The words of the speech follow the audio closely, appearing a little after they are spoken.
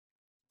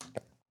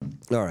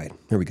All right,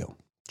 here we go.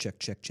 Check,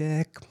 check,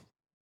 check.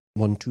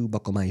 1, 2,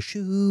 buckle my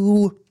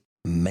shoe.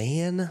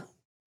 Man,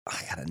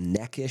 I got a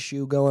neck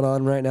issue going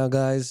on right now,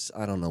 guys.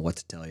 I don't know what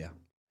to tell you.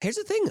 Here's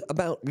the thing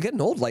about getting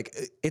old. Like,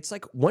 it's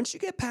like once you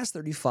get past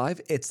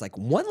 35, it's like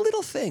one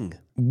little thing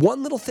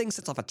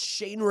sets off a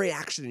chain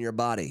reaction in your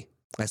body.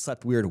 I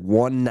slept weird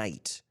one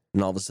night,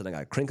 and all of a sudden I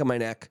got a crink on my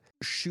neck,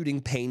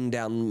 shooting pain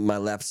down my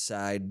left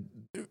side.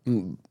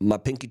 My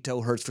pinky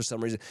toe hurts for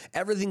some reason.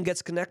 Everything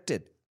gets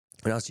connected.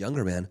 When I was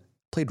younger, man,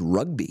 played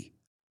rugby.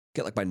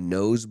 Get like my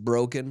nose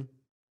broken,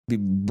 be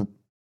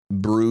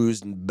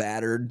bruised and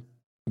battered,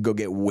 go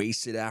get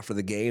wasted after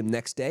the game.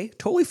 Next day,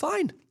 totally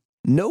fine.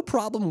 No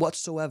problem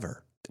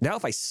whatsoever. Now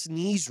if I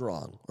sneeze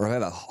wrong or I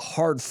have a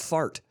hard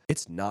fart,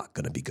 it's not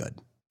going to be good.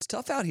 It's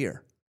tough out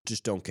here.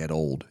 Just don't get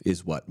old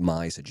is what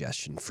my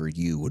suggestion for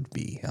you would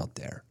be out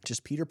there.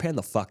 Just Peter Pan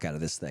the fuck out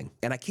of this thing.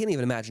 And I can't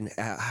even imagine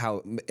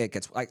how it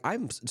gets.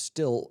 I'm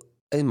still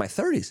in my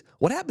 30s.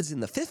 What happens in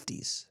the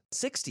 50s,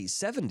 60s,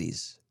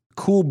 70s?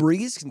 Cool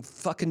breeze can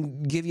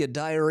fucking give you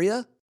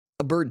diarrhea.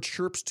 A bird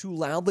chirps too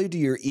loudly to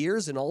your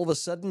ears and all of a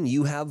sudden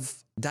you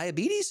have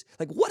diabetes?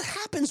 Like, what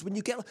happens when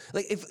you get,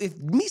 like, if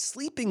me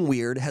sleeping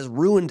weird has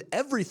ruined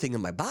everything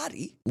in my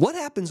body, what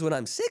happens when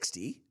I'm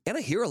 60 and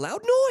I hear a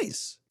loud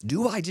noise?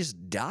 Do I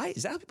just die?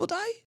 Is that how people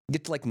die?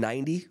 Get to like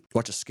 90,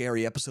 watch a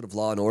scary episode of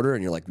Law and Order,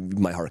 and you're like,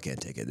 my heart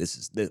can't take it.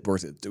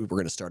 We're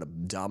going to start a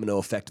domino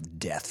effect of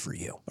death for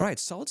you. All right,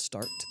 solid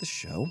start to the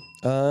show.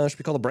 Should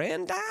we call the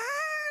brand?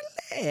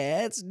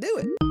 Let's do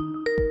it.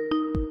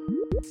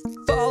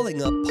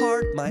 Falling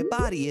apart, my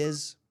body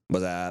is.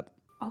 What's up?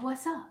 Oh,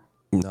 what's up?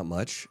 Not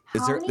much.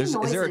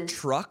 Is there a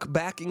truck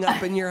backing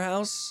up in your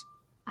house?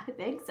 I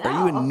think so.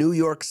 Are you in New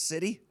York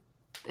City?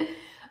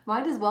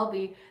 Might as well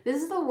be.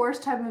 This is the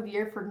worst time of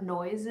year for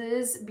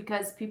noises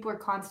because people are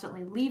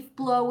constantly leaf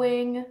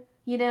blowing,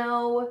 you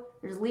know?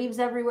 There's leaves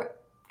everywhere.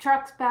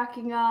 Trucks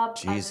backing up.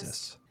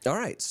 Jesus. All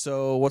right,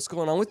 so what's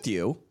going on with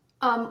you?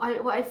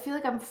 I feel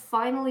like I'm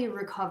finally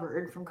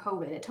recovered from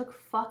COVID. It took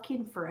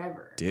fucking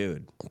forever.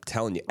 Dude, I'm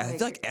telling you, I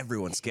feel like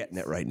everyone's getting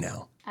it right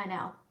now. I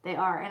know, they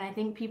are. And I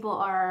think people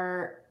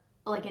are,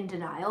 like, in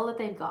denial that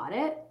they've got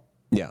it.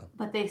 Yeah.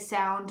 But they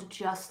sound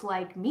just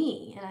like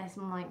me. And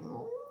I'm like,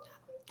 I'm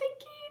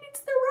thinking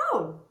it's their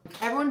own.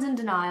 Everyone's in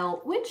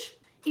denial, which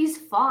is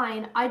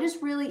fine. I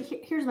just really,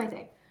 here's my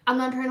thing. I'm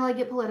not trying to, like,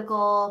 get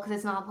political, because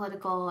it's not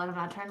political, and I'm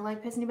not trying to,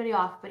 like, piss anybody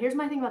off. But here's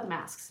my thing about the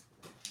masks.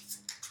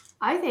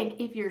 I think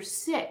if you're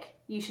sick,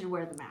 you should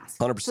wear the mask.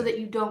 100%. So that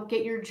you don't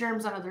get your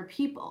germs on other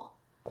people.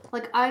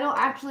 Like, I don't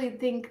actually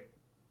think,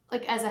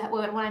 like,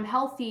 when I'm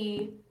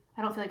healthy,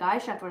 I don't feel like I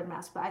should have to wear the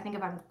mask. But I think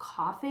if I'm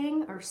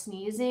coughing or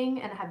sneezing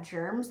and have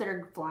germs that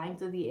are flying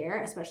through the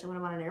air, especially when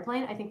I'm on an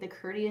airplane, I think the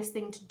courteous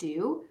thing to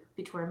do would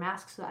be to wear a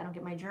mask so that I don't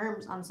get my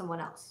germs on someone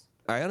else.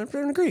 I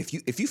 100% agree.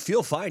 If you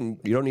feel fine,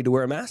 you don't need to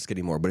wear a mask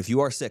anymore. But if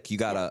you are sick, you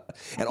gotta.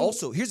 And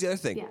also, here's the other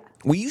thing. Yeah.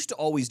 We used to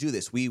always do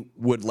this. We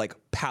would like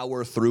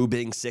power through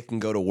being sick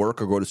and go to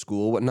work or go to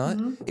school, or whatnot.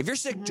 Mm-hmm. If you're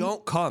sick,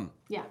 don't come.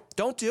 Yeah.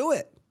 Don't do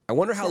it. I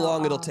wonder how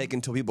long it'll take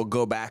until people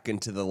go back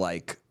into the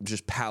like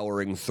just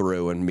powering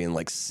through and being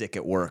like sick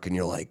at work, and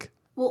you're like,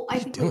 well, I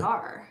think we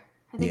are.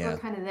 I think we're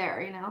kind of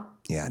there, you know?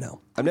 Yeah, I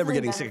know. I'm never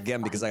getting sick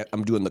again because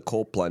I'm doing the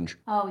cold plunge.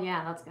 Oh,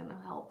 yeah, that's going to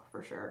help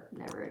for sure.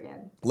 Never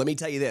again. Let me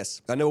tell you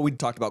this. I know we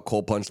talked about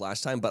cold plunge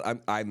last time,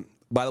 but I'm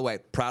by the way,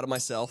 proud of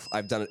myself.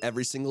 I've done it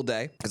every single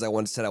day because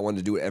I said I wanted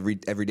to do it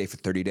every day for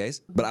 30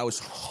 days. But I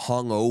was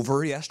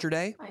hungover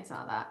yesterday. I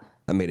saw that.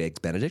 I made Eggs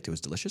Benedict. It was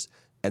delicious.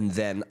 And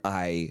then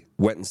I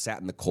went and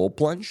sat in the cold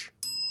plunge.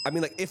 I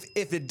mean, like, if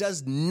it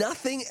does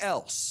nothing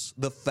else,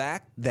 the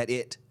fact that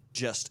it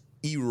just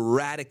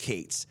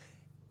eradicates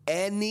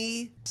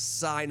any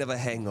sign of a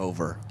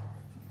hangover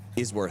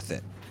is worth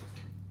it.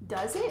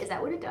 Does it? Is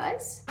that what it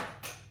does?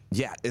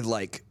 Yeah,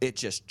 it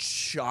just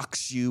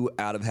shocks you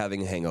out of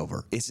having a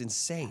hangover. It's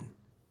insane.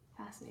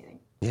 Fascinating.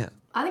 Yeah.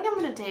 I think I'm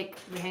going to take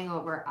the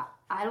hangover.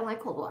 I don't like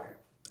cold water.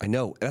 I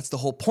know. That's the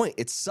whole point.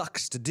 It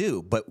sucks to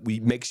do, but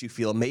it makes you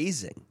feel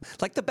amazing.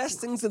 Like the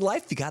best things in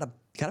life, you gotta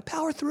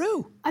power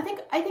through. I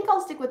think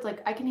I'll stick with,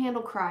 like, I can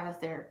handle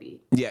cryotherapy.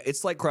 Yeah,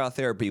 it's like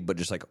cryotherapy, but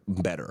just like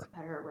better.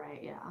 Better,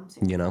 right? Yeah, I'm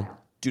saying. You know?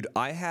 Dude,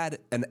 I had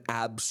an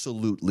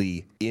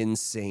absolutely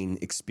insane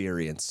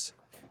experience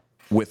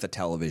with a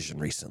television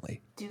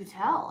recently. Do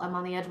tell. I'm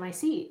on the edge of my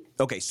seat.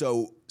 Okay,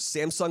 so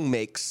Samsung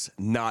makes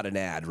not an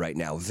ad right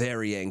now.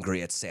 Very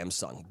angry at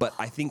Samsung. But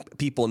I think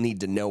people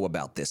need to know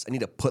about this. I need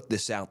to put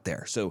this out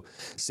there. So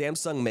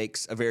Samsung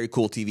makes a very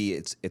cool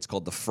TV. It's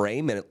called the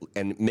Frame, and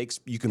it makes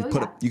you can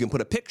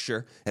put a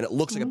picture, and it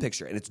looks like a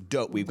picture, and it's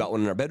dope. We've got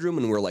one in our bedroom,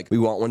 and we're like, we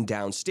want one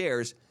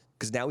downstairs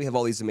because now we have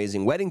all these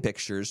amazing wedding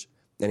pictures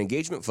and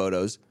engagement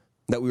photos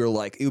that we were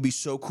like, it would be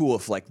so cool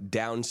if like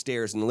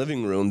downstairs in the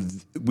living room,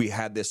 we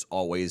had this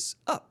always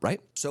up,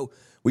 right? So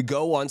We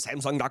go on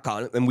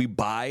Samsung.com and we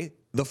buy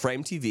the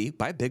Frame TV,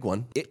 buy a big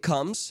one. It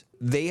comes.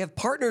 They have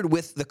partnered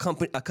with a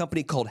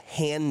company called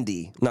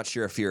Handy. I'm not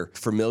sure if you're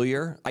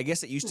familiar. I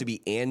guess it used to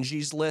be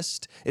Angie's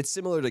List. It's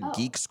similar to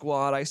Geek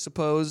Squad, I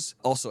suppose.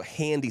 Also,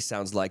 Handy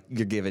sounds like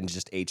you're giving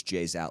just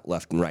HJs out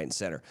left and right and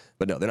center.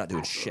 But no, they're not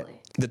doing shit.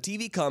 The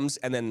TV comes,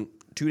 and then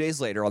 2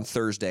 days later, on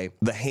Thursday,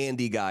 the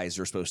Handy guys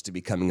are supposed to be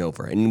coming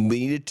over. And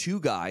we needed 2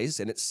 guys,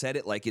 and it said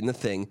it like in the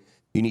thing.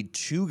 You need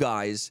 2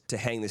 guys to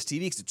hang this TV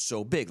because it's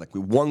so big. Like,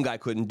 one guy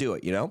couldn't do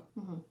it, you know?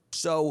 Mm-hmm.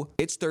 So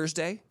it's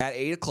Thursday at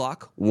 8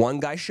 o'clock. One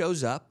guy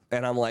shows up,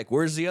 and I'm like,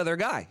 where's the other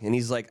guy? And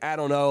he's like, I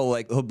don't know.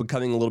 Like, he'll be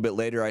coming a little bit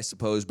later, I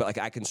suppose. But, like,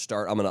 I can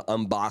start. I'm going to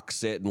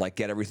unbox it and, like,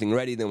 get everything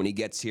ready. Then when he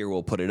gets here,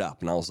 we'll put it up.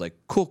 And I was like,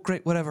 cool,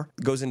 great, whatever.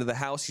 Goes into the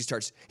house.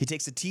 He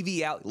takes the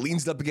TV out,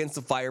 leans it up against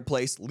the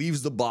fireplace,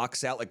 leaves the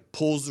box out, like,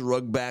 pulls the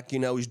rug back. You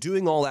know, he's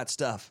doing all that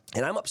stuff.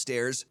 And I'm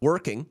upstairs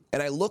working,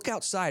 and I look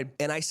outside,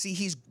 and I see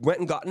he's went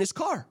and got in his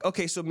car.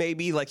 Okay, so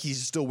maybe, like,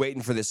 he's still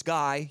waiting for this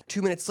guy.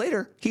 2 minutes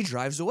later, he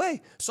drives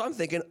away. So I'm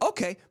thinking,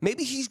 okay,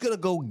 maybe he's going to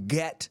go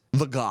get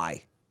the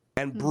guy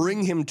and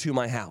bring him to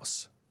my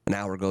house. An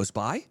hour goes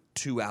by.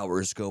 2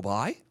 hours go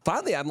by.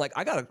 Finally, I'm like,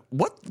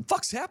 what the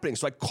fuck's happening?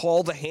 So I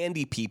call the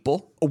Handy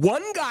people.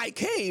 One guy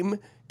came.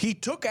 He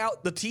took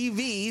out the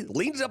TV,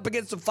 leaned it up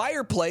against the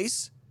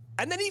fireplace,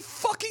 and then he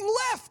fucking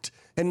left.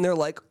 And they're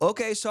like,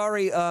 okay,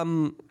 sorry.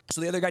 So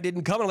the other guy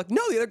didn't come. And I'm like,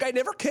 no, the other guy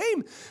never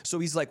came. So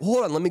he's like,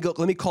 hold on, let me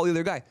call the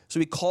other guy. So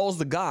he calls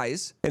the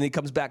guys, and he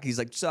comes back. He's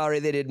like, sorry,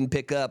 they didn't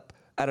pick up.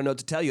 I don't know what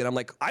to tell you. And I'm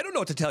like, I don't know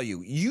what to tell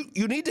you.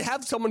 You need to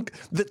have someone.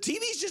 The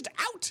TV's just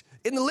out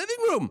in the living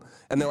room.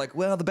 And they're like,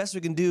 well, the best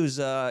we can do is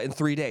in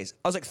 3 days.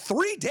 I was like,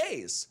 3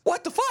 days?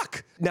 What the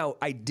fuck? Now,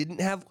 I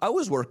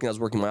was working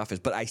in my office,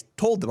 but I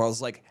told them, I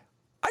was like,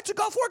 I took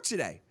off work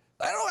today.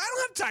 I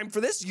don't have time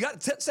for this. You got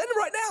to send him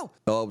right now.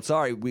 Oh,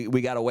 sorry. We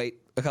got to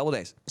wait a couple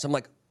days. So I'm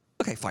like,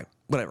 okay, fine,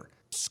 whatever.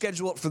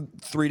 Schedule it for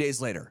 3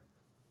 days later.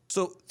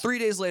 So 3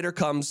 days later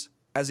comes,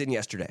 as in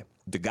yesterday.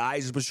 The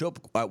guys would show up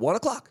at 1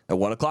 o'clock. At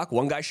 1 o'clock,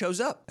 one guy shows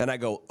up. And I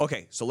go,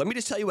 okay, so let me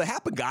just tell you what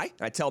happened, guy.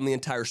 And I tell him the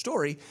entire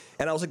story.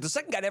 And I was like, the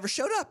second guy never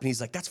showed up. And he's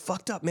like, that's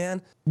fucked up,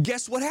 man.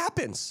 Guess what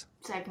happens?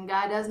 Second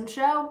guy doesn't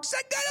show.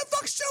 Second guy doesn't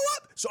fucking show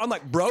up. So I'm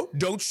like, bro,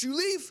 don't you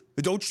leave.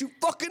 Don't you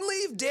fucking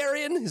leave,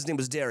 Darian. His name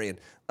was Darian.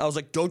 I was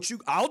like,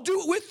 I'll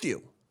do it with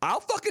you. I'll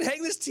fucking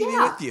hang this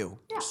TV with you.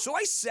 Yeah. So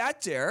I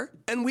sat there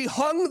and we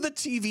hung the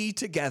TV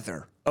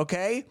together,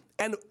 okay?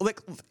 And like,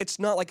 it's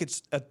not like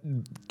it's a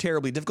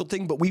terribly difficult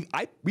thing, but we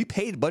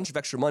paid a bunch of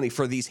extra money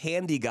for these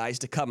Handy guys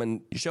to come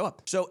and show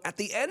up. So at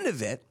the end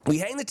of it, we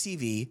hang the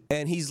TV,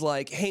 and he's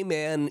like, hey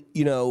man,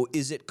 you know,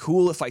 is it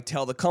cool if I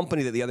tell the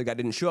company that the other guy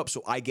didn't show up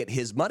so I get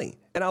his money?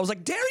 And I was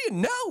like,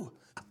 Darian, no.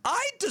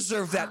 I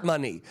deserve that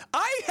money.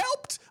 I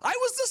helped. I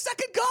was the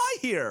second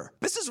guy here.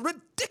 This is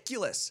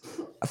ridiculous.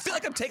 I feel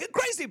like I'm taking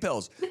crazy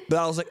pills. But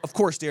I was like, of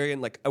course, Darian,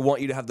 like, I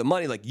want you to have the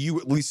money. Like, you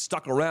at least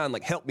stuck around,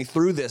 like, help me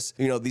through this,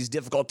 you know, these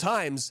difficult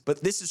times.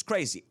 But this is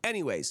crazy.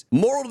 Anyways,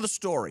 moral of the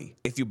story,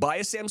 if you buy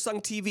a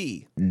Samsung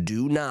TV,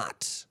 do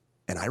not,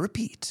 and I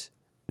repeat,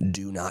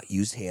 do not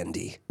use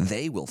Handy.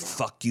 They will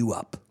fuck you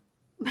up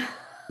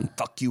and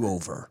fuck you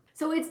over.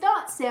 So it's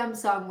not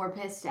Samsung we're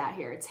pissed at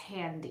here. It's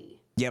Handy.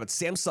 Yeah, but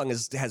Samsung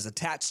has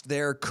attached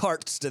their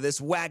carts to this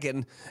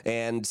wagon,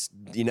 and,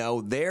 you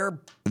know, they're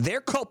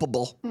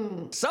culpable.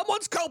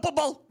 Someone's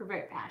culpable. We're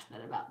very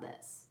passionate about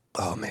this.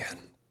 Oh, man.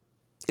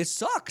 It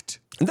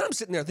sucked. And then I'm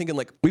sitting there thinking,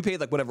 like, we paid,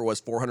 like, whatever it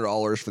was,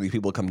 $400 for these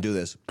people to come do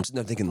this. I'm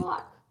sitting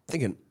there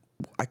thinking,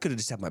 I could have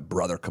just had my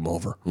brother come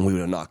over, and we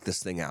would have knocked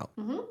this thing out.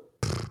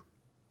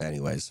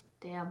 Anyways.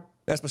 Damn.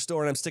 That's my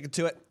story, and I'm sticking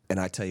to it. And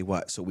I tell you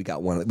what, so we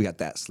got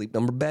that Sleep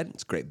Number bed.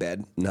 It's a great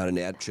bed, not an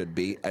ad, should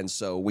be. And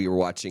so we were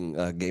watching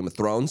Game of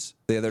Thrones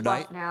the other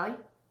night. Finale?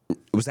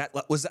 Was that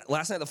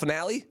last night the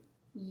finale?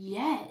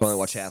 Yes. I only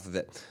watched half of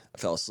it. I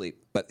fell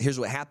asleep. But here's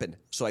what happened.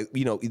 So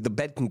the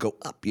bed can go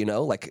up, you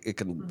know, like it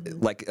can,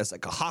 like it's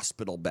like a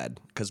hospital bed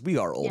because we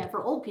are old. Yeah,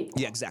 for old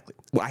people. Yeah, exactly.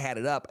 Well, I had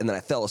it up and then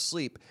I fell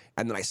asleep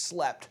and then I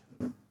slept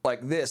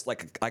like this,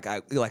 like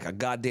a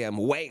goddamn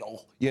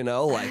whale, you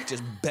know, like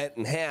just bent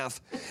in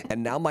half.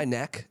 And now my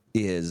neck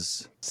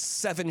is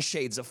 7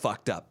 shades of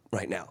fucked up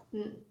right now.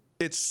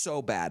 It's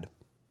so bad.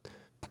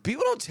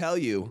 People don't tell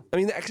you. I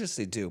mean, actually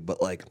they do,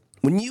 but like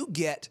when you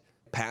get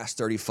past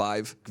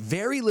 35,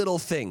 very little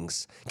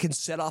things can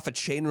set off a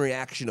chain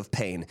reaction of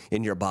pain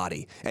in your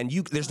body, and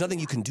there's nothing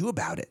you can do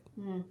about it.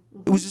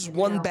 It was just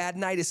one bad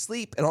night of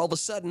sleep, and all of a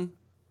sudden,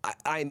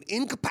 I'm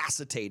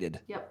incapacitated.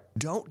 Yep.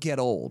 Don't get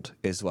old,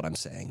 is what I'm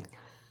saying.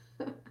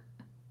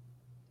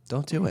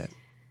 Don't do it.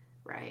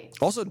 Right.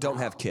 Also, don't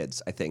have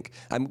kids, I think.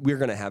 We're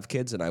going to have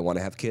kids, and I want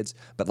to have kids,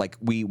 but like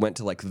we went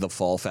to like the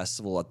fall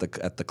festival at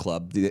the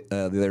club the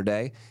other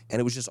day, and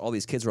it was just all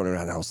these kids running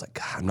around, and I was like,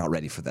 God, I'm not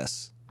ready for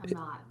this. I'm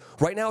not.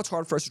 Right now, it's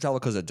hard for us to travel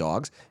because of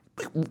dogs.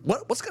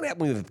 What's going to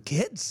happen with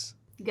kids?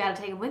 You got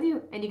to take them with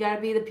you, and you got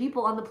to be the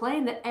people on the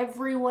plane that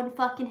everyone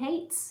fucking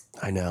hates.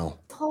 I know.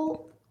 The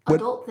whole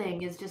adult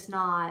thing is just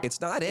not.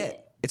 It's not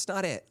it. It's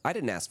not it. I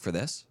didn't ask for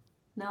this.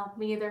 No,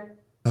 me either.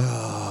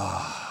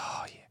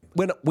 Oh, yeah.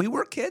 when we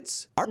were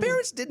kids, our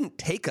parents didn't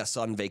take us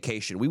on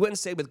vacation. We went and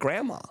stayed with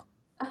grandma.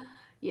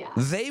 Yeah.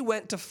 They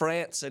went to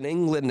France and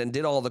England and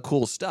did all the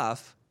cool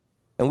stuff,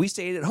 and we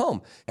stayed at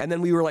home. And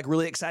then we were like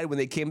really excited when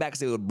they came back because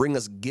they would bring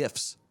us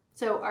gifts.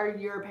 So are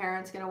your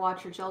parents going to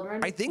watch your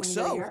children? I think when you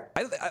go to so. Europe?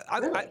 Really?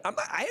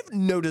 I have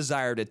no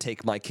desire to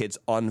take my kids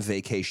on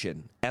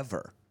vacation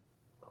ever.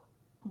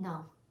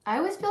 No. I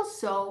always feel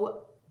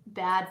so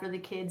bad for the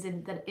kids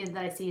that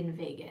I see in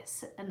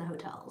Vegas and the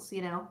hotels,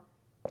 you know?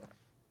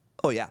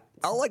 Oh yeah,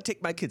 I'll like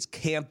take my kids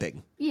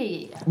camping.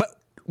 Yeah. But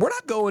we're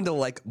not going to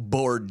like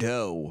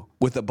Bordeaux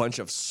with a bunch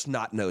of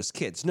snot-nosed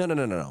kids. No.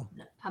 No,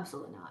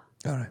 absolutely not.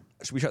 All right.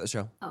 Should we start the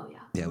show? Oh, yeah.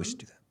 Yeah, we should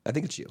do that. I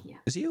think it's you. Yeah.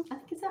 Is it you? I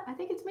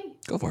think it's me.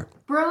 Go for it.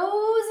 Bros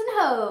and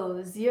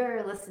hoes,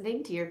 you're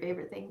listening to your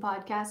favorite thing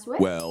podcast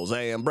with Wells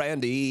and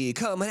Brandy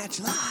coming at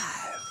you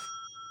live.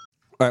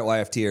 All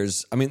right,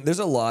 YFTers. I mean, there's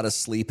a lot of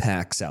sleep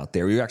hacks out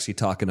there. We were actually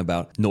talking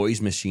about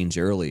noise machines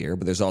earlier,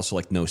 but there's also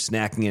like no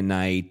snacking at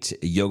night,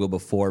 yoga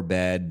before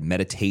bed,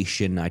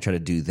 meditation. I try to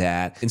do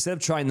that. Instead of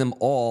trying them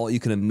all, you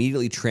can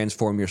immediately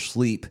transform your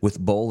sleep with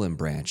Boll and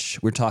Branch.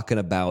 We're talking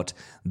about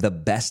the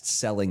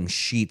best-selling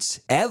sheets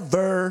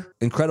ever.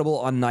 Incredible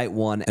on night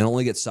one and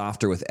only get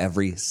softer with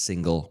every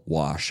single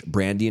wash.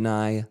 Brandy and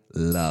I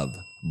love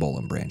Boll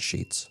and Branch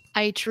sheets.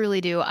 I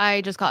truly do.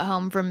 I just got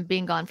home from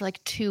being gone for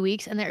like 2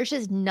 weeks, and there's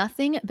just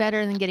nothing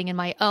better than getting in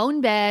my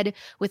own bed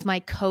with my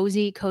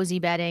cozy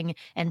bedding.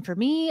 And for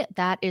me,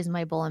 that is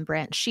my Boll and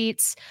Branch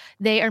sheets.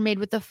 They are made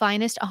with the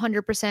finest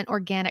 100%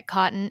 organic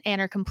cotton and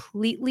are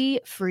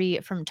completely free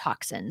from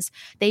toxins.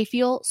 They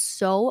feel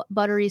so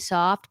buttery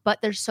soft,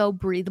 but they're so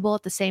breathable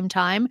at the same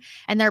time.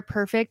 And they're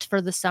perfect for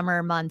the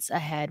summer months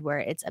ahead where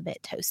it's a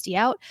bit toasty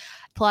out.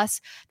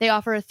 Plus, they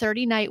offer a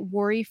 30-night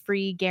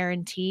worry-free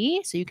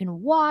guarantee, so you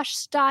can wash,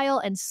 style,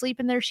 and sleep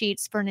in their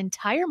sheets for an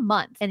entire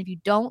month. And if you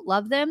don't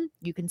love them,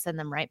 you can send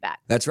them right back.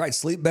 That's right.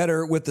 Sleep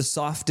better with the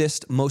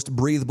softest, most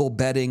breathable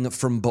bedding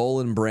from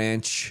Boll and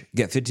Branch.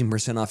 Get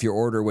 15% off your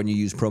order when you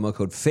use promo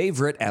code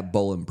FAVORITE at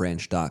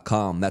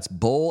bollandbranch.com. That's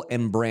Boll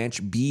and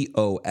Branch,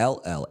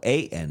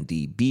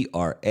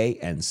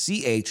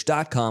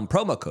 BOLLANDBRANCH.com.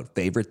 Promo code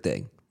FAVORITE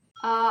thing.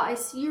 I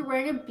see you're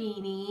wearing a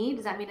beanie.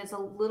 Does that mean it's a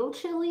little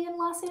chilly in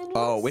Los Angeles?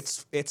 Oh,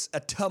 it's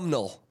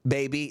autumnal,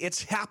 baby.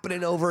 It's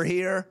happening over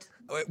here.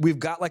 We've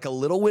got like a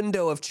little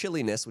window of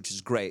chilliness, which is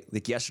great.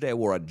 Like yesterday, I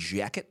wore a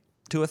jacket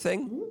to a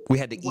thing. We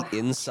had to eat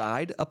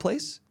inside a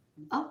place.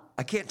 Oh,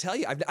 I can't tell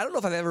you. I don't know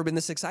if I've ever been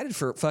this excited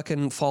for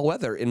fucking fall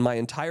weather in my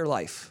entire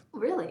life.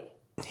 really?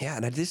 Yeah,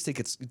 and I just think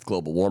it's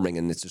global warming,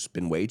 and it's just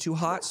been way too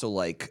hot. So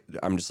like,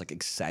 I'm just like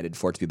excited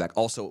for it to be back.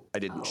 Also, I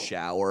didn't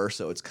shower,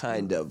 so it's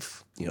kind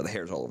of the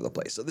hair's all over the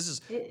place. So this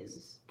is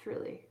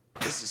Truly.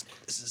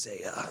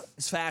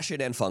 it's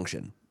fashion and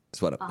function.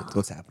 That's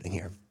what's happening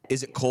here.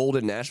 Is it cold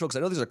in Nashville? Because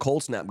I know there's a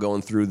cold snap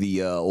going through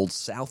the old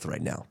South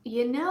right now.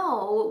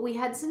 We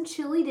had some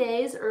chilly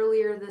days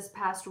earlier this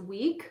past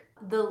week.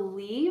 The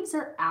leaves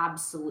are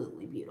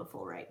absolutely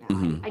beautiful right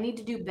now. I need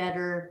to do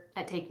better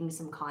at taking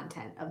some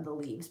content of the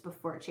leaves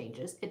before it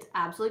changes. It's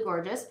absolutely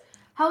gorgeous.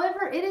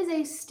 However, it is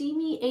a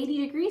steamy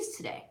 80 degrees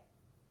today.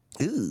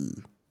 Ooh.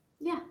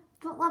 Yeah,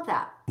 don't love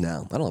that.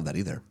 No, I don't love that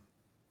either.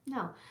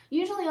 No.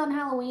 Usually on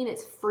Halloween,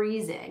 it's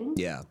freezing.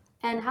 Yeah.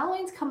 And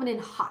Halloween's coming in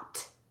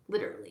hot,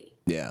 literally.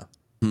 Yeah.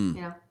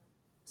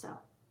 So.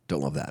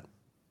 Don't love that.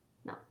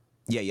 No.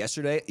 Yeah,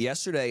 yesterday,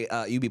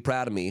 you'd be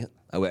proud of me.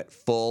 I went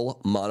full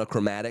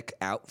monochromatic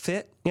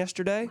outfit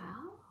yesterday.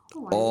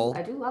 Wow.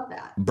 I do love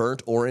that.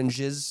 Burnt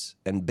oranges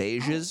and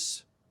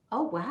beiges.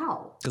 Oh,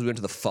 wow. Because we went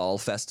to the fall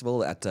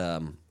festival at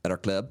our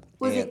club.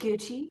 Was it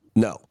Gucci?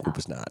 No, it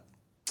was not.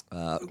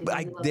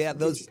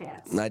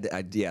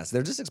 Yes,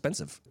 they're just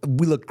expensive.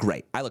 We looked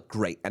great. I looked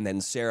great. And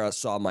then Sarah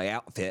saw my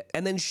outfit,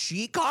 and then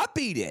she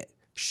copied it.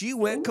 She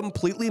went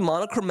completely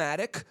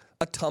monochromatic,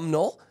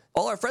 autumnal.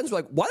 All our friends were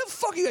like, why the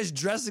fuck are you guys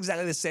dressed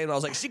exactly the same? And I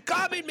was like, she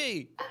copied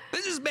me.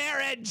 This is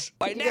marriage.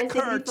 My neck hurts. Did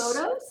you guys take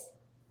any photos?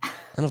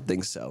 I don't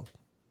think so.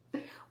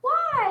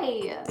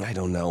 Why? I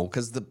don't know,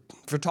 because the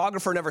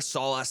photographer never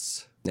saw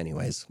us.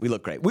 Anyways, we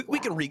look great. We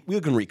can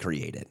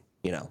recreate it,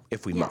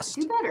 if we must.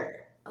 Do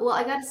better. Well,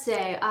 I gotta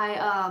say,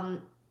 I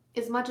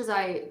as much as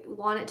I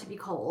want it to be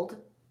cold,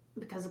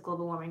 because of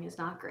global warming is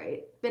not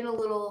great, been a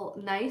little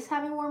nice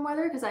having warm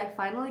weather because I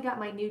finally got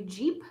my new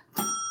Jeep.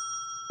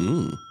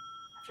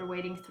 After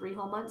waiting 3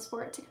 whole months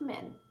for it to come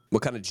in.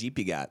 What kind of Jeep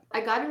you got?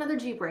 I got another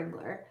Jeep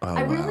Wrangler. Oh,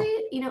 I've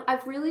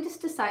really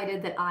just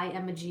decided that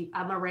I'm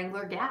a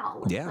Wrangler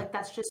gal. Yeah. Like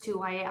that's just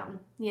who I am,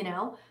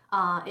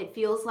 It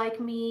feels like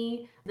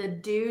me. The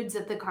dudes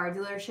at the car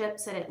dealership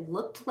said it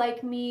looked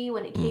like me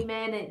when it came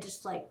in. It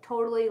just like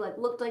totally like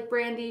looked like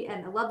Brandy,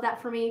 and I love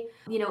that for me.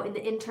 In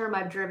the interim,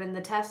 I've driven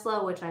the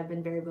Tesla, which I've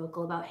been very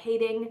vocal about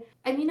hating.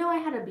 And I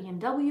had a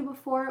BMW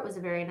before. It was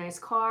a very nice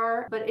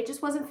car, but it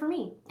just wasn't for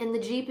me. And the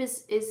Jeep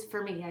is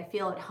for me. I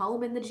feel at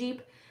home in the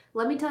Jeep.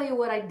 Let me tell you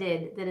what I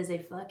did that is a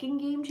fucking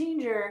game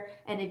changer.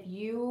 And if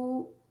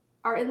you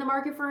are in the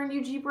market for a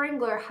new Jeep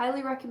Wrangler,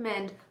 highly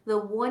recommend the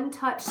One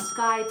Touch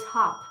Sky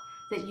Top.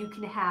 that you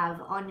can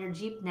have on your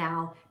Jeep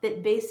now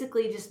that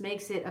basically just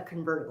makes it a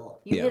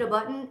convertible. You hit a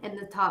button and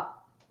the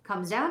top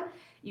comes down.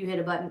 You hit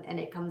a button and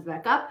it comes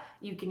back up.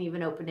 You can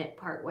even open it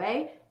part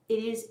way.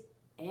 It is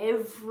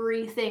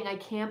everything. I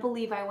can't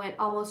believe I went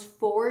almost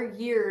 4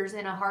 years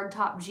in a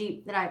hardtop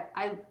Jeep that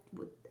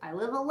I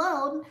live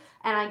alone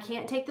and I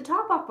can't take the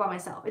top off by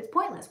myself. It's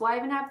pointless. Why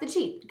even have the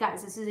Jeep?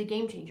 Guys, this is a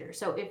game changer.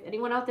 So if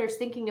anyone out there is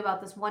thinking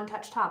about this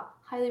one-touch top,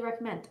 highly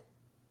recommend.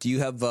 Do you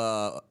have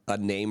a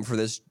name for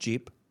this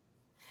Jeep?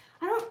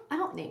 I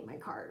don't name my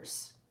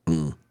cars.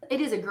 It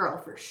is a girl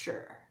for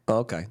sure.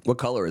 Okay. What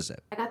color is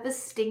it? I got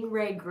this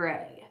Stingray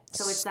Gray.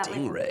 So it's that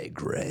Stingray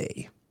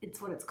Gray.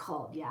 It's what it's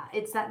called. Yeah.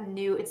 It's that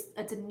new, it's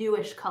a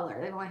newish color.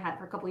 They've only had it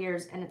for a couple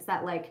years and it's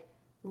that like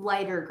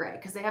lighter gray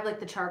because they have like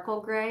the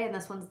charcoal gray and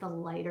this one's the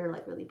lighter,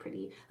 like really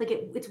pretty. Like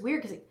it's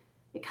weird because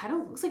it kind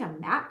of looks like a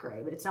matte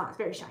gray, but it's not. It's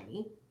very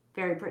shiny.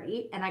 Very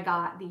pretty. And I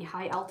got the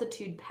high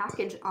altitude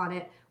package on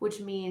it, which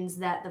means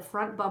that the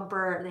front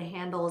bumper, the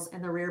handles,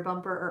 and the rear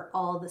bumper are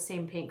all the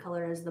same paint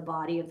color as the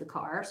body of the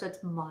car. So it's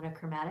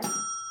monochromatic.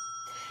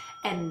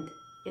 And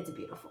it's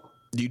beautiful.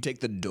 Do you take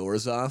the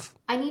doors off?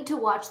 I need to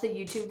watch the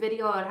YouTube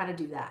video on how to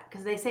do that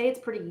because they say it's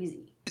pretty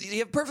easy. You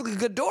have perfectly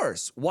good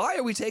doors. Why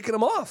are we taking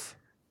them off?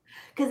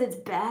 Because it's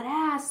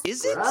badass.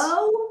 Is it?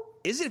 Bro.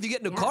 Is it? If you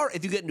get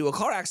into a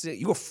car accident,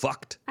 you are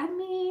fucked. I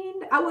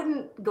mean, I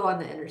wouldn't go on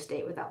the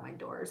interstate without my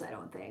doors, I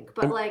don't think.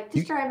 But like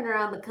just driving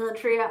around the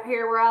country out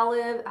here where I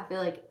live, I feel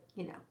like,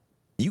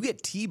 You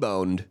get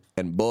T-boned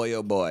and boy,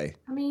 oh boy.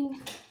 I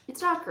mean,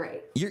 it's not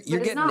great. You're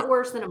but it's not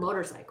worse than a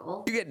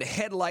motorcycle. You're getting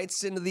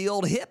headlights into the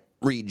old hip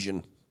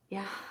region.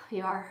 Yeah,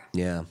 you are.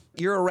 Yeah.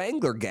 You're a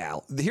Wrangler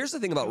gal. Here's the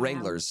thing about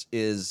Wranglers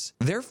is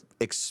they're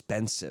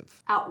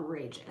expensive.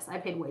 Outrageous. I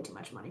paid way too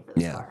much money for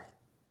this car.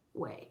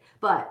 Way.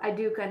 But I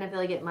do kind of feel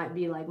like it might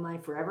be like my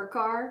forever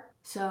car.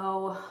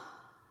 So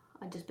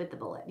I just bit the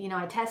bullet.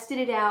 I tested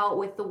it out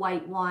with the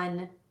white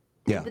one.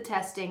 Did the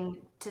testing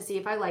to see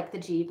if I like the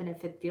Jeep and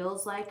if it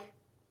feels like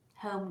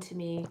home to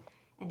me.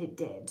 And it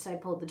did. So I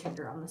pulled the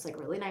trigger on this like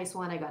really nice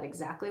one. I got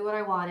exactly what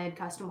I wanted,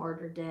 custom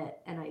ordered it,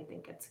 and I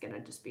think it's gonna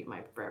just be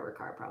my forever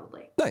car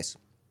probably. Nice.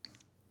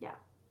 Yeah.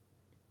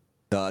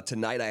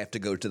 Tonight I have to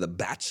go to the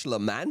Bachelor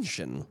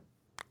Mansion.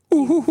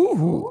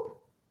 Ooh.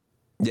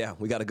 Yeah,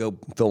 we got to go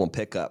film a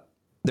pickup.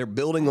 They're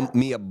building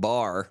me a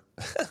bar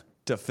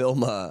to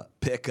film a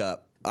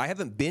pickup. I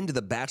haven't been to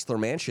the Bachelor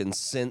Mansion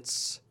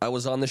since I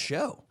was on the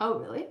show. Oh,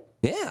 really?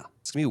 Yeah,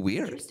 it's going to be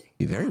weird. Interesting.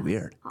 Be very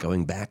weird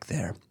going back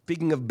there.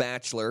 Speaking of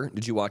Bachelor,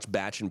 did you watch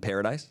Batch in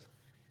Paradise?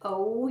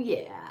 Oh,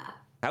 yeah.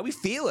 How we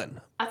feeling?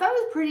 I thought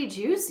it was pretty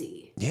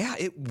juicy. Yeah,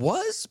 it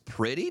was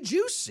pretty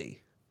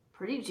juicy.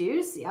 Pretty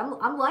juicy.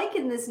 I'm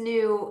liking this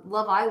new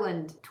Love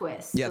Island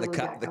twist. Yeah, the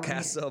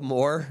Casa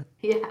Amor.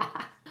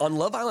 Yeah. On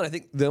Love Island, I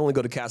think they only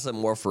go to Casa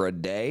Amor for a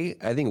day.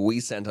 I think we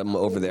sent them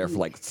over there for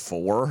like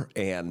 4,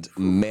 and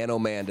man, oh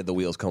man, did the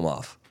wheels come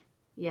off.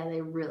 Yeah, they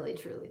really,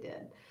 truly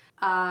did.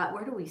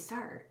 Where do we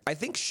start? I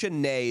think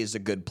Shanae is a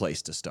good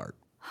place to start.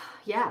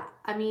 Yeah,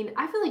 I mean,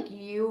 I feel like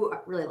you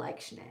really like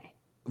Shanae.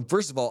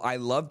 First of all, I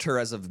loved her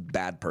as a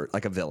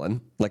like a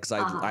villain. Like, 'cause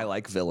I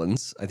like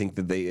villains. I think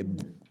that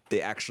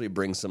they actually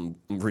bring some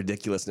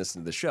ridiculousness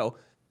into the show.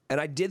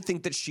 And I did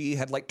think that she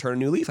had like turned a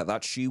new leaf. I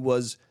thought she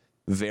was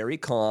very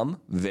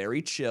calm,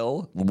 very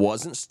chill,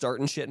 wasn't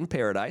starting shit in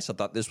paradise. I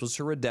thought this was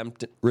her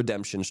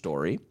redemption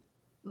story.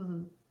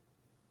 Mm-hmm.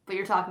 But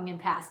you're talking in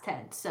past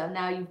tense, so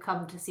now you've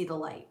come to see the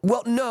light.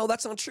 Well, no,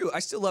 that's not true. I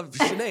still love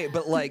Shanae,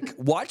 but like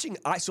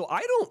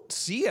I don't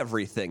see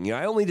everything.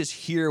 I only just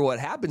hear what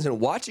happens, and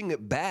watching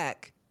it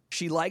back,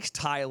 she likes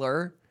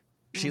Tyler.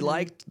 She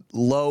liked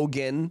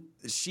Logan.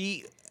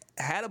 She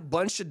had a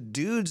bunch of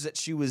dudes that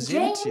she was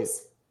into.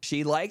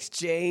 She liked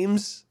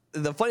James.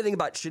 The funny thing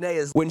about Shanae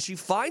is when she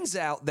finds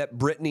out that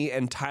Brittany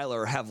and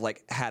Tyler have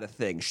like had a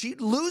thing, she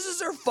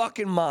loses her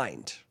fucking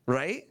mind,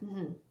 right?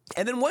 Mm-hmm.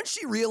 And then once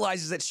she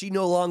realizes that she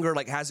no longer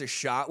like has a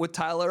shot with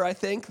Tyler, I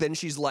think, then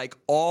she's like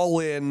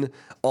all in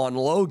on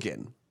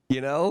Logan,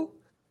 who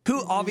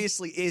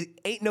obviously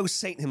ain't no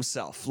saint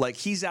himself. Like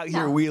he's out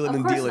here wheeling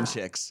and dealing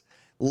chicks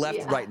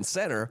left, right, and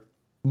center.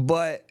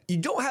 But you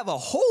don't have a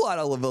whole lot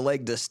of a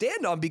leg to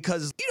stand on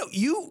because,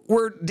 you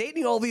were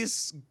dating all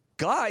these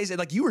guys and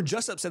like you were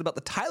just upset about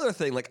the Tyler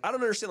thing. Like, I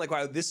don't understand like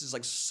why this is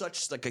like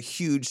such like a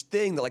huge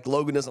thing that like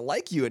Logan doesn't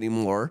like you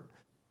anymore.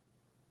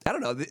 I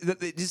don't know.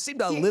 It just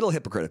seemed a little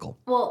hypocritical.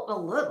 Well, a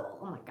little.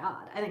 Oh my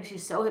God. I think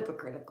she's so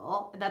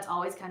hypocritical. That's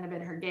always kind of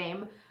been her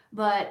game.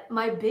 But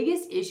my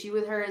biggest issue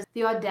with her is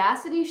the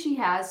audacity she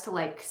has to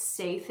like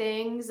say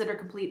things that are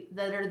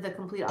the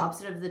complete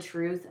opposite of the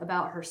truth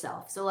about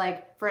herself. So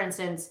like, for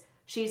instance,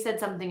 she said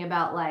something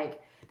about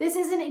like, this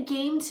isn't a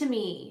game to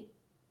me.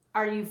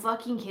 Are you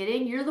fucking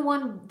kidding? You're the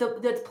one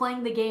that's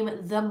playing the game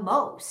the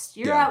most.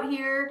 You're out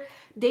here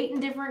dating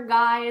different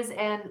guys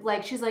and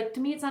like, she's like, to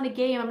me, it's not a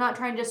game. I'm not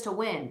trying just to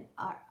win.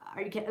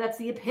 Are you kidding? That's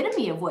the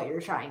epitome of what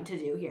you're trying to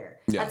do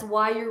here. Yeah. That's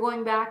why you're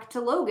going back to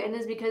Logan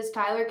is because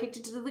Tyler kicked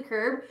it to the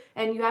curb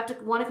and you have to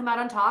want to come out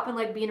on top and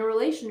like be in a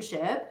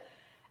relationship.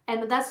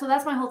 And that's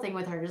my whole thing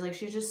with her is like,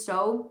 she's just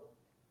so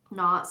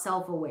not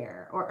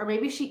self-aware, or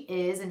maybe she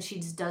is and she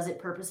just does it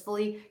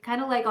purposefully,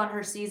 kind of like on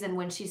her season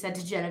when she said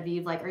to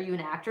Genevieve, like, are you an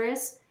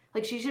actress?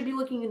 Like, she should be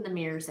looking in the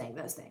mirror saying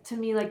those things. To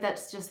me, like,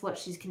 that's just what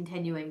she's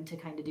continuing to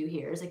kind of do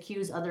here, is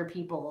accuse other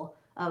people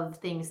of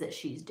things that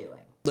she's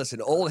doing.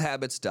 Listen, old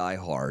habits die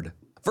hard.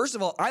 First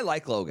of all, I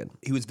like Logan.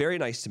 He was very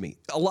nice to me.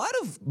 A lot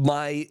of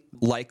my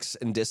likes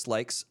and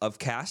dislikes of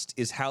cast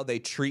is how they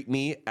treat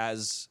me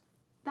as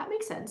That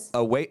makes sense.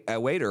 a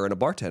waiter and a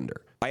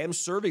bartender. I am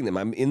serving them.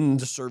 I'm in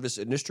the service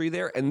industry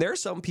there. And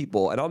there's some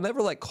people, and I'll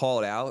never like call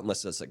it out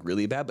unless it's like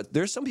really bad, but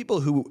there's some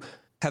people who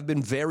have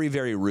been very,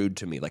 very rude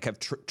to me, like have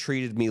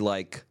treated me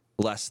like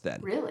less than.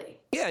 Really?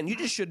 Yeah, and you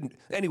just shouldn't.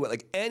 Anyway,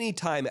 like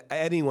anytime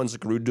anyone's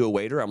like rude to a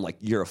waiter, I'm like,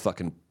 you're a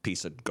fucking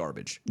piece of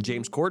garbage.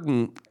 James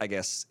Corden, I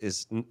guess,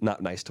 is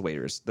not nice to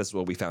waiters. That's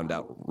what we found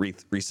out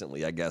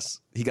recently, I guess.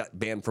 He got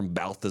banned from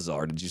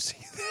Balthazar. Did you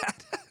see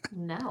that?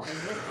 No, I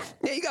didn't.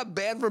 Yeah, he got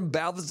banned from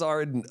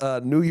Balthazar in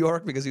New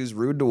York because he was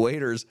rude to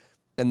waiters.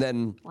 And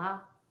then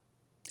Wow.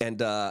 And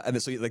then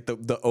so like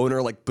the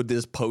owner like put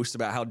this post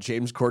about how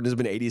James Corden has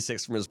been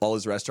 86 from all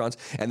his restaurants,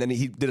 and then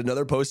he did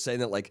another post saying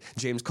that like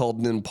James called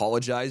and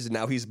apologized, and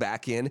now he's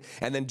back in.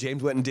 And then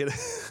James went and did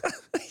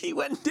he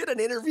went and did an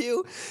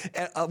interview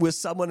with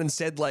someone and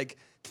said like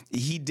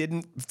he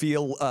didn't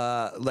feel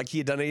like he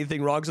had done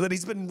anything wrong, so that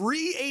he's been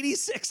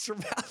 86 from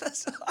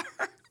Balthazar.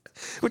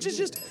 Which is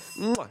just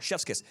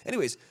chef's kiss.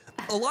 Anyways,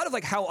 a lot of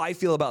like how I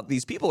feel about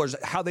these people is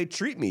how they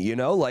treat me, you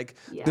know? Like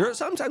there are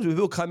sometimes when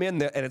people come in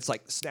there and it's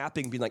like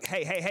snapping, being like,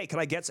 hey, can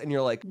I get? And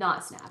you're like,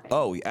 Not snapping.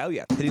 oh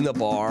yeah, hitting the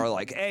bar,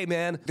 like, hey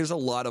man, there's a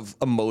lot of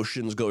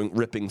emotions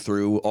ripping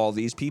through all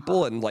these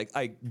people, and like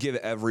I give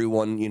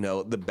everyone, you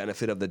know, the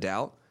benefit of the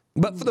doubt.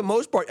 But for the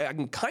most part, I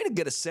can kind of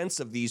get a sense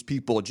of these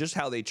people, just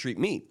how they treat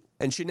me.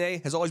 And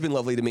Shanae has always been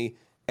lovely to me,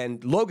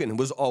 and Logan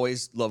was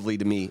always lovely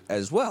to me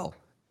as well.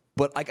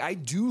 But like I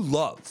do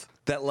love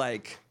that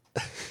like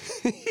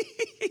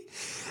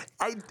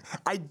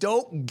I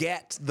don't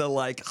get the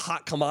like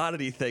hot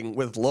commodity thing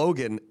with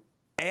Logan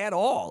at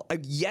all.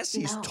 Yes,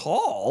 he's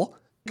tall.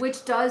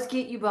 Which does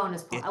get you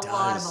bonus points. A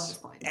lot of bonus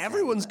points.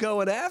 Everyone's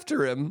going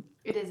after him.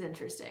 It is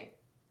interesting.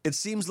 It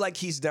seems like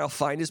he's now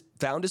found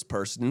his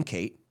person in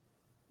Kate.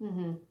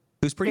 Mm-hmm.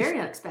 Who's pretty very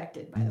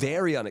unexpected, by the way.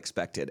 Very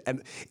unexpected.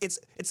 And it's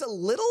a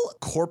little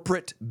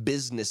corporate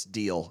business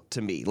deal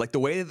to me. Like the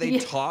way that they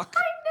talk.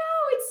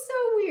 It's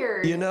so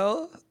weird. You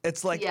know,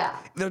 it's like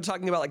they're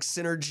talking about like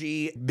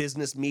synergy,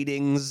 business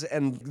meetings,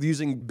 and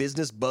using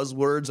business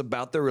buzzwords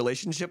about their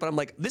relationship. And I'm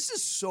like, this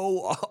is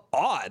so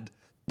odd,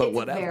 but it's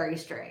whatever. Very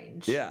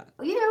strange. Yeah.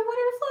 You know,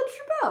 whatever floats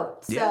your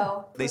boat.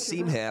 So they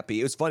seem happy.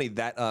 It was funny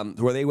that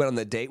where they went on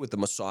the date with the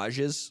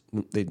massages,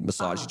 they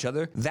massaged each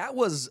other.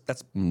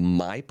 That's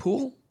my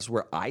pool. It's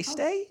where I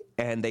stay,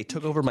 and they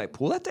took over my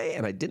pool that day,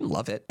 and I didn't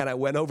love it. And I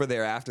went over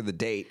there after the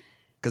date,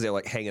 because they're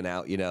like hanging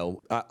out, you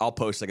know. I'll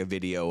post like a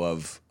video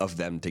of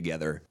them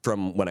together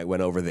from when I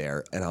went over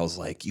there, and I was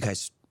like, you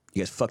guys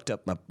fucked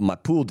up my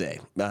pool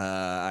day.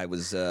 I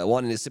was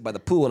wanting to sit by the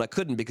pool, and I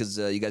couldn't because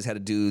you guys had to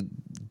do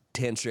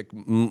tantric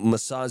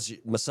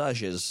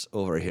massages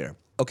over here.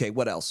 Okay,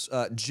 what else?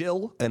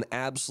 Jill, an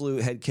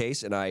absolute head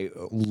case, and I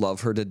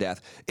love her to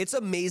death. It's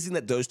amazing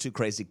that those two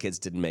crazy kids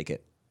didn't make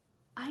it.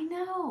 I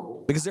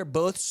know. Because they're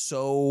both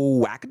so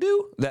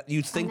wackadoo that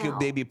you'd think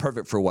they'd be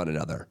perfect for one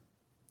another.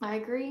 I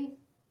agree.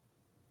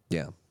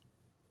 Yeah.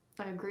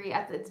 I agree.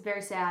 It's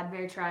very sad,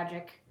 very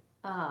tragic.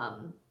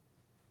 But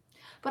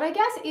I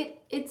guess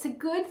it's a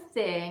good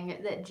thing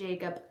that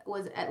Jacob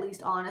was at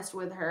least honest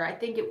with her. I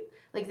think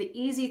the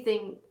easy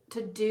thing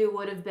to do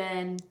would have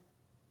been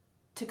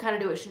to kind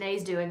of do what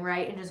Shanae's doing,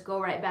 right? And just go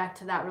right back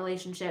to that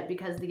relationship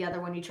because the other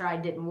one you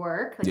tried didn't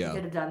work. He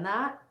could have done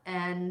that,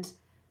 and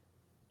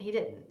he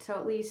didn't. So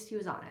at least he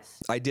was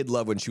honest. I did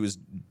love when she was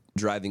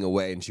driving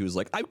away and she was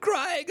like, I'm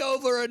crying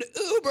over an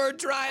Uber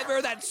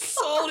driver that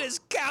sold his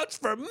couch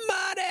for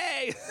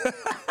money.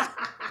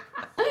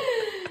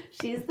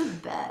 She's the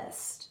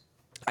best.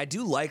 I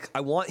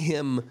want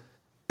him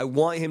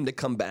to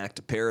come back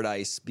to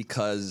Paradise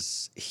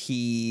because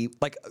he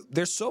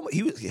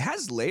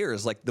has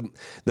layers, like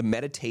the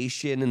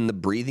meditation and the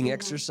breathing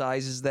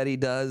exercises that he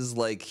does.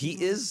 Like he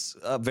is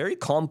a very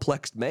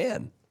complex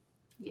man.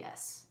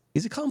 Yes.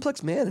 He's a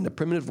complex man in a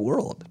primitive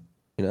world,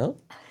 you know?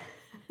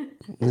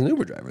 He's an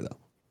Uber driver, though.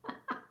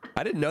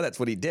 I didn't know that's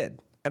what he did.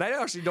 And I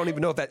actually don't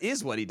even know if that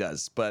is what he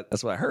does, but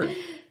that's what I heard.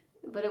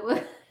 But it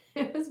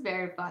was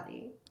very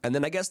funny. And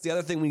then I guess the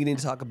other thing we need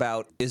to talk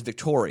about is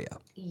Victoria.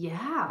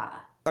 Yeah.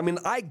 I mean,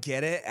 I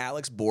get it.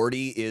 Alex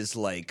Bordy is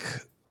like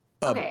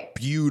a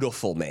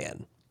beautiful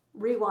man.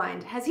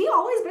 Rewind. Has he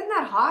always been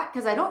that hot?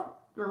 Because I don't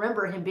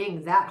remember him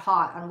being that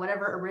hot on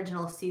whatever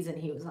original season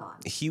he was on.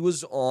 He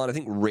was on, I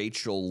think,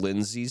 Rachel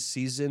Lindsay's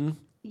season.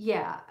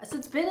 Yeah, so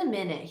it's been a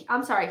minute.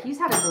 I'm sorry, he's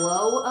had a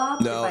glow up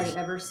if I've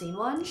ever seen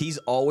one. He's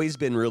always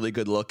been really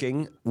good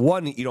looking.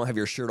 One, you don't have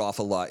your shirt off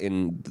a lot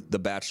in The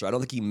Bachelor. I don't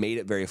think he made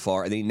it very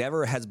far. And he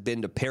never has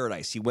been to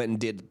Paradise. He went and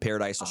did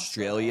Paradise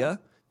Australia.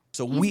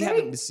 So we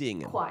haven't been seeing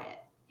him. Quiet.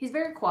 He's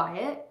very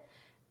quiet.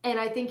 And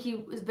I think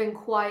he has been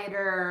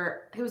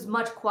quieter. He was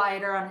much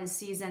quieter on his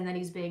season than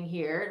he's being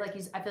here. Like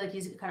I feel like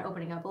he's kind of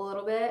opening up a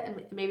little bit.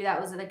 And maybe that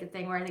was like a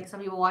thing where I think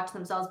some people watch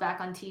themselves back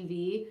on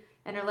TV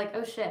and they're like,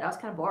 oh shit, I was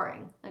kind of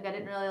boring. Like I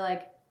didn't really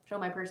like show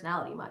my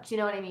personality much. You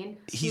know what I mean?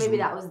 So maybe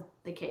that was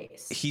the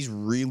case. He's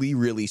really,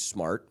 really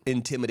smart,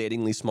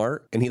 intimidatingly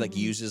smart. And he like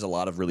uses a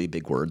lot of really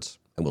big words.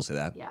 I will say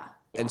that. Yeah.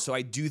 And so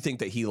I do think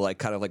that he like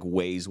kind of like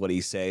weighs what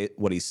he says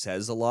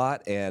a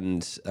lot,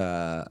 and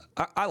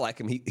I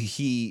like him.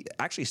 He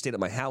actually stayed at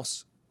my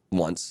house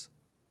once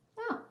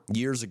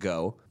years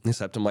ago. He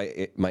slept on my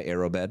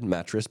Aerobed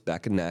mattress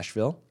back in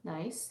Nashville.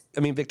 Nice. I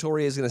mean,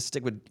 Victoria is going to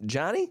stick with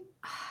Johnny.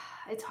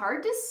 It's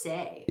hard to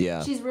say.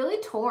 Yeah, she's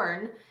really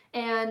torn,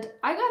 and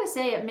I gotta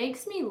say, it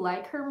makes me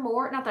like her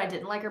more. Not that I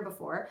didn't like her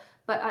before,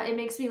 but it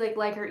makes me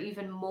like her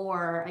even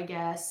more. I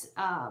guess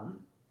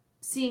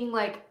seeing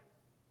like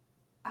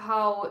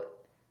how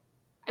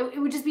it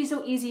would just be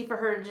so easy for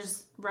her to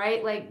just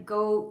like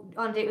go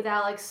on a date with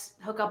Alex,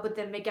 hook up with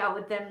them, make out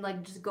with them,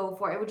 like just go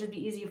for it. It would just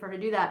be easy for her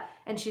to do that.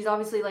 And she's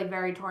obviously like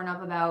very torn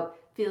up about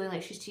feeling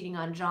like she's cheating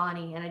on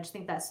Johnny, and I just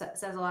think that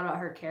says a lot about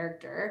her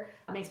character.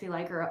 It makes me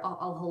like her a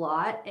whole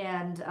lot,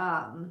 and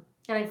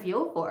I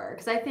feel for her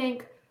because I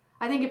think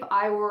if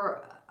I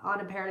were on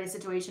a Paradise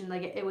situation,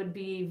 like it would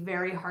be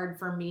very hard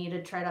for me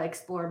to try to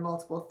explore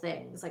multiple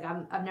things. Like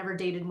I've never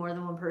dated more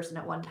than one person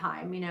at one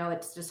time. You know,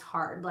 it's just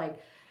hard.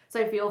 Like, so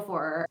I feel for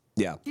her.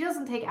 Yeah. If she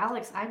doesn't take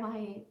Alex, I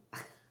might.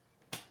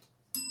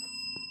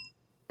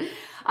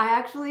 I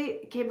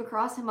actually came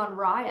across him on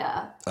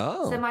Raya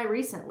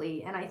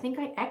semi-recently, and I think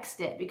I X'd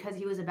it because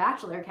he was a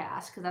Bachelor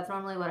cast, because that's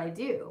normally what I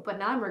do. But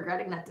now I'm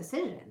regretting that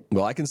decision.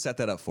 Well, I can set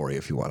that up for you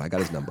if you want. I got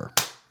his number.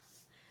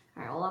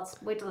 All right, well,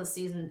 let's wait till the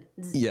season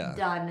is Yeah.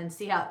 done and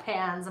see how it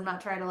pans. I'm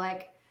not trying to,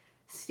 like,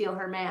 steal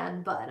her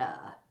man, but,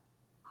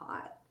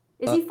 hot.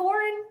 Is he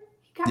foreign?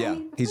 Yeah,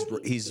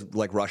 he's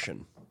like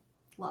Russian.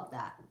 Love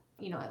that.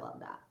 You know I love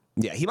that.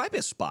 Yeah, he might be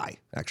a spy,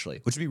 actually,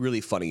 which would be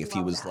really funny if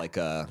he was like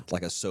a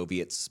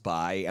Soviet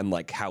spy, and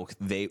like how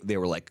they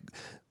were like,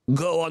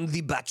 go on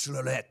the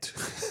Bachelorette.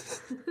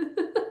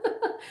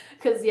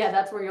 Because, yeah,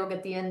 that's where you'll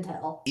get the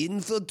intel.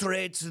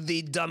 Infiltrate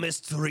the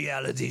dumbest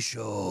reality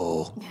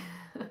show.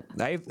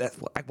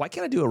 Why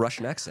can't I do a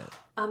Russian accent?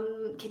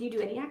 Can you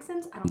do any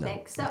accents? I don't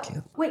think so. I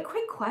can't. Wait,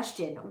 quick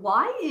question.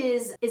 Why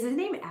is his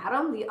name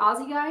Adam, the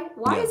Aussie guy?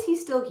 Why is he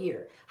still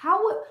here?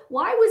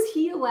 Why was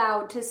he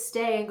allowed to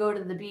stay and go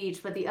to the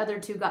beach, but the other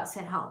two got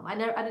sent home? I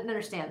didn't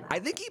understand that. I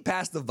think he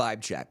passed the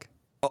vibe check.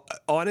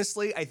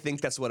 Honestly, I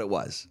think that's what it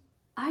was.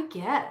 I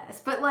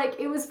guess. But, like,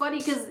 it was funny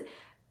because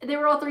they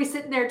were all three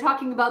sitting there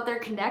talking about their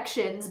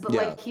connections, but,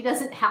 like, he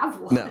doesn't have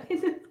one. No,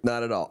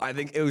 not at all. I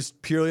think it was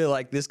purely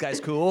like, this guy's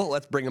cool.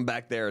 Let's bring him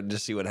back there and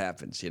just see what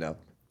happens, you know?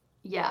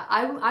 Yeah,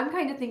 I'm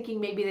kind of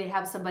thinking maybe they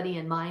have somebody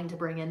in mind to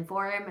bring in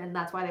for him, and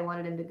that's why they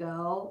wanted him to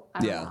go.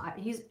 I don't know.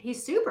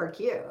 He's super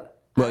cute.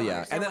 Well,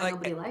 yeah, and then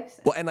nobody likes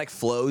him. Well, and like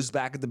Flo's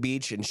back at the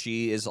beach, and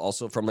she is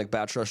also from like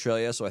Bachelor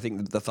Australia, so I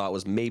think the thought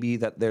was maybe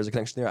that there's a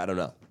connection there. I don't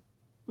know.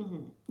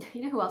 Mm-hmm.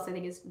 You know who else I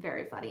think is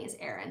very funny is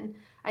Aaron.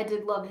 I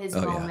did love his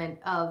moment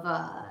of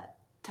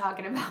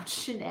talking about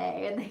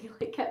Shanae, and they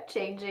like kept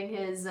changing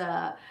his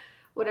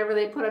whatever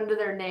they put under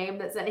their name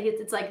that said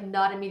it's like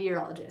not a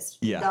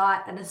meteorologist,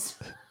 not an.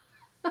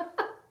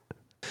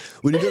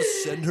 We need to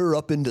send her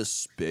up into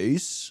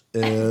space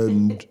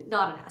and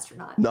not an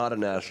astronaut. Not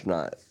an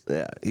astronaut.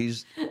 Yeah,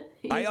 he's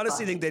I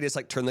honestly think they just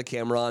like turn the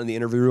camera on in the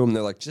interview room and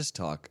they're like, just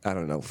talk. I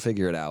don't know,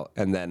 figure it out,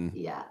 and then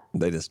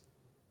they just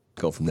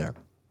go from there.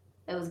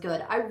 It was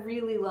good. I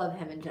really love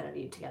him and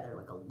Genevieve together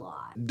like a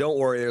lot. Don't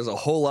worry, there's a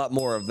whole lot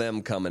more of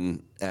them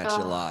coming at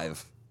you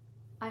live.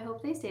 I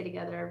hope they stay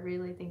together. I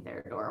really think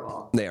they're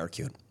adorable. They are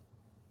cute.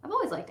 I've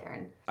always liked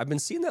Aaron. I've been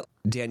seeing that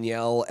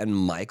Danielle and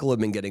Michael have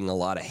been getting a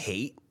lot of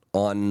hate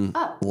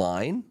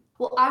online.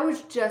 Well, I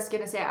was just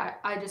going to say,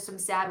 I just am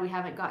sad we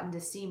haven't gotten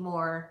to see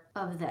more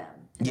of them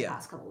in the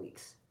past couple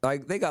weeks.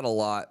 They got a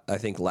lot, I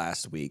think,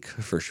 last week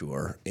for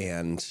sure.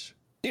 And,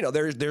 you know,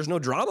 there's no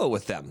drama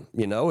with them.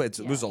 You know,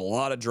 there's a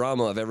lot of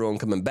drama of everyone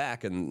coming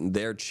back and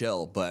they're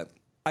chill. But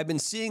I've been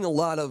seeing a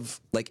lot of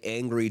like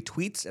angry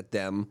tweets at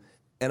them.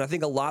 And I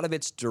think a lot of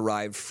it's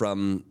derived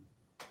from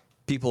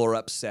people are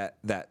upset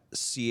that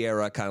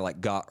Sierra kind of like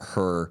got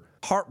her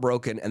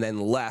heartbroken and then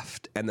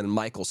left, and then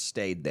Michael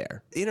stayed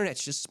there. The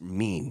internet's just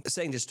mean,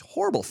 saying just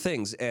horrible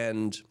things.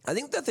 And I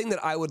think the thing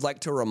that I would like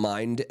to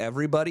remind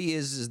everybody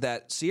is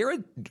that Sierra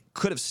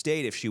could have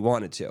stayed if she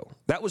wanted to.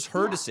 That was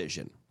her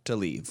decision to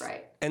leave.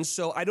 Right. And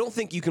so I don't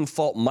think you can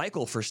fault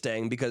Michael for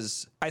staying,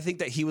 because I think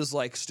that he was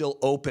like still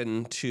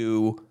open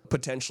to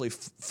potentially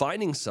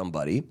finding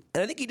somebody.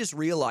 And I think he just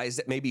realized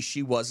that maybe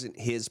she wasn't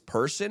his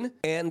person.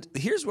 And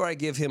here's where I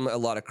give him a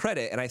lot of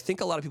credit. And I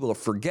think a lot of people are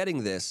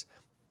forgetting this.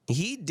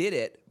 He did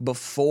it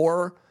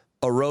before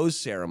a rose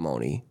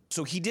ceremony.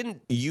 So he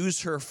didn't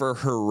use her for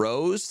her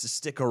rose to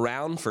stick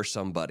around for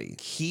somebody.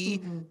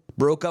 He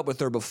broke up with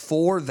her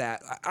before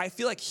that. I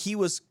feel like he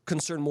was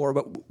concerned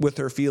more with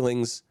her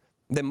feelings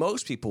than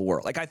most people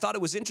were. Like, I thought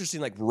it was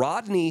interesting. Like,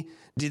 Rodney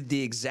did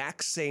the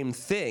exact same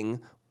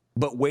thing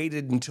but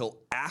waited until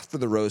after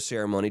the rose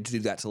ceremony to do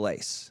that to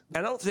Lace.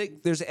 I don't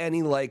think there's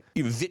any like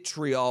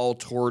vitriol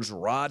towards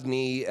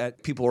Rodney.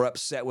 People are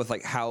upset with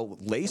like how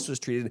Lace was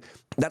treated.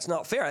 That's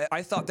not fair.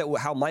 I thought that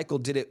how Michael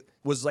did it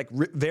was like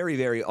very,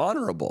 very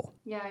honorable.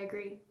 Yeah, I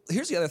agree.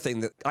 Here's the other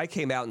thing that I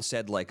came out and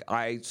said, like,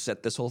 I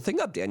set this whole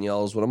thing up.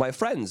 Danielle is one of my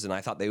friends, and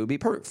I thought they would be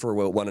perfect for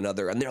one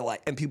another. And they're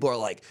like, and people are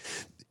like,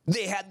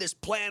 they had this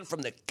plan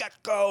from the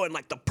get-go, and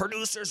like the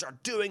producers are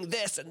doing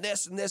this and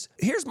this and this.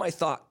 Here's my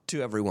thought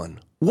to everyone.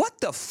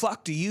 What the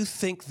fuck do you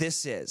think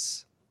this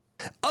is?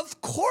 Of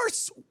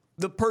course,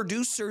 the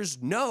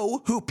producers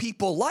know who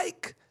people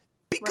like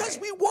because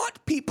we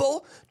want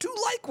people to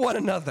like one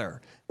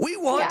another. We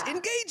want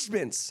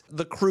engagements.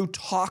 The crew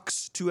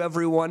talks to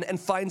everyone and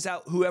finds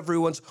out who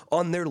everyone's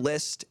on their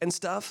list and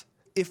stuff.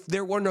 If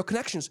there were no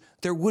connections,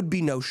 there would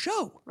be no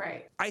show.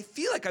 Right. I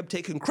feel like I'm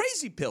taking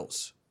crazy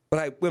pills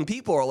when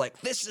people are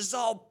like, this is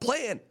all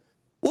planned.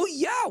 Well,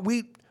 yeah,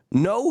 we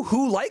know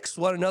who likes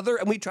one another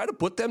and we try to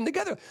put them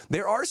together.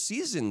 There are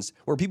seasons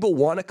where people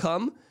want to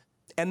come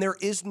and there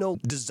is no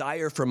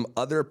desire from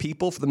other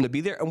people for them to be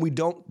there, and we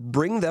don't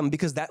bring them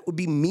because that would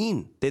be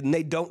mean. Then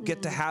they don't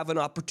get to have an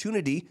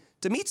opportunity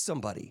to meet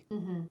somebody.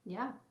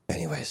 Yeah.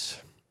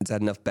 Anyways, is that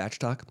enough batch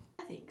talk?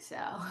 I think so.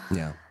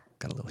 Yeah,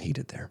 got a little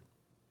heated there.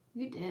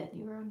 You did.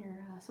 You were on your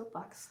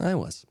soapbox. I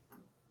was.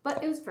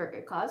 But it was for a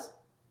good cause.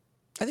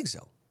 I think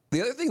so.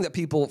 The other thing that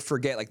people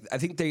forget, like I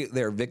think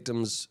they're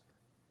victims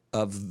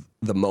of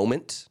the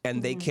moment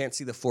and they can't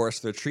see the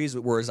forest through the trees,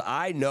 whereas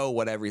I know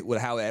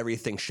how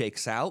everything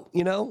shakes out,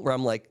 you know, where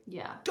I'm like,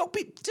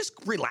 just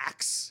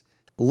relax.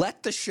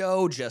 Let the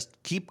show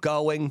just keep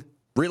going.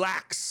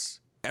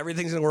 Relax.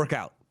 Everything's gonna work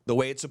out the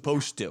way it's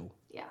supposed to.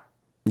 Yeah.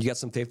 You got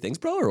some favorite things,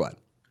 bro, or what?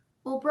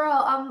 Well, bro,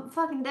 I'm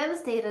fucking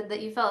devastated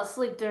that you fell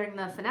asleep during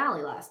the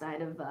finale last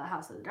night of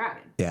House of the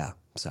Dragon. Yeah,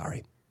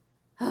 sorry.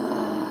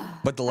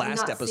 But the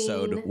last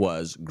episode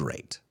was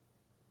great.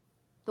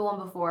 The one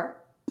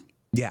before?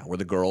 Yeah, where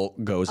the girl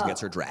goes and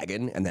gets her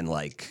dragon and then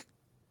like...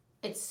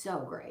 It's so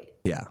great.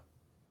 Yeah.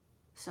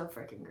 So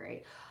freaking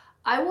great.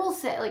 I will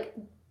say, like,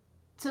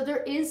 so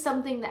there is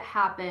something that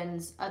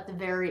happens at the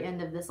very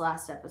end of this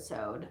last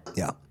episode.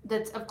 Yeah.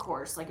 That's, of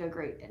course, like a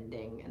great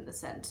ending in the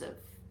sense of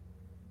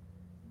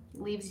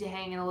leaves you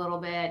hanging a little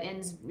bit,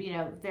 ends, you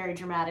know, very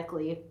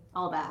dramatically,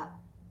 all that.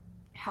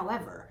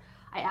 However,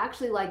 I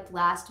actually liked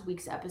last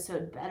week's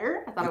episode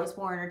better. I thought it was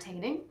more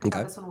entertaining. I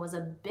thought this one was a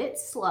bit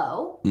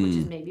slow, which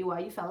is maybe why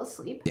you fell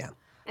asleep. Yeah.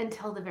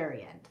 Until the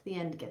very end. The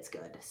end gets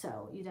good.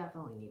 So you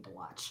definitely need to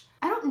watch.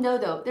 I don't know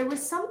though. There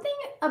was something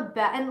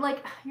about, and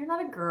like, you're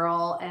not a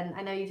girl, and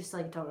I know you just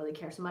like don't really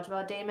care so much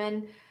about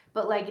Damon,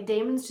 but like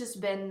Damon's just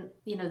been,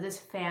 you know, this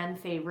fan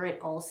favorite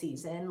all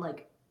season.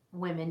 Like,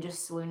 women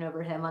just swoon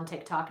over him on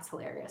TikTok. It's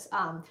hilarious.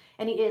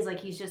 And he is like,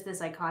 he's just this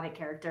iconic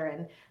character,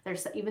 and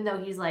there's, even though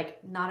he's like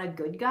not a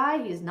good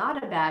guy, he's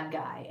not a bad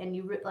guy, and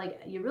you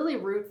really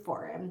root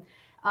for him.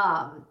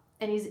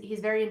 And he's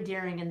very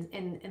endearing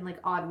in like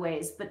odd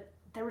ways, but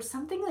there was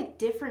something like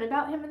different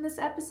about him in this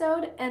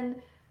episode,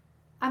 and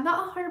I'm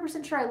not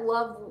 100% sure I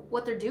love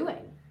what they're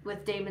doing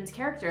with Damon's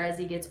character as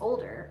he gets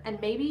older.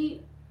 And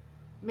maybe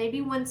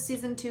when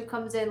season 2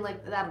 comes in,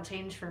 like that'll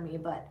change for me,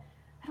 but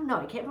I don't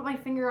know. I can't put my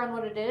finger on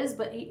what it is,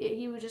 but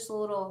he was just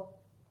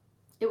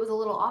it was a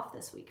little off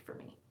this week for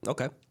me.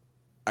 Okay.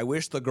 I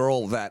wish the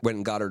girl that went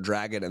and got her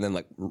dragon and then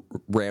like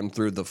rammed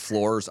through the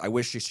floors, I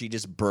wish she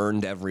just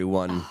burned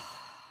everyone.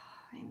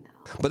 I know.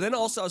 But then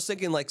also I was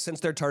thinking, like, since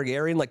they're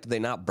Targaryen, like, do they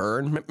not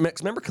burn?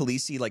 Remember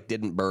Khaleesi, like,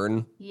 didn't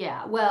burn?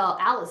 Yeah, well,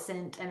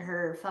 Alicent and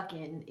her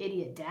fucking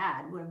idiot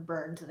dad would have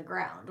burned to the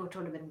ground, which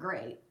would have been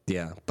great.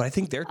 Yeah, but I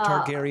think they're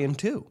Targaryen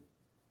too.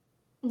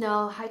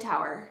 No,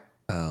 Hightower.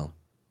 Oh.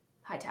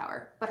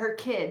 Hightower. But her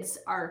kids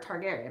are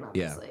Targaryen,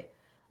 obviously.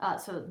 Yeah.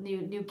 So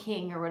new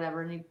king or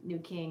whatever, new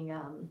king,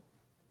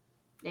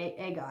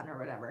 Aegon or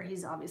whatever.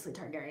 He's obviously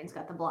Targaryen. He's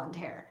got the blonde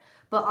hair.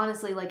 But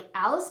honestly, like,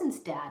 Alicent's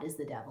dad is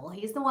the devil.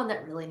 He's the one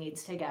that really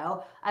needs to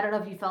go. I don't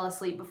know if you fell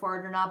asleep before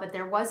it or not, but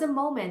there was a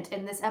moment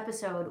in this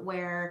episode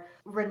where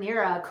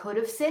Rhaenyra could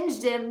have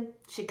singed him.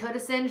 She could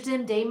have singed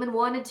him. Daemon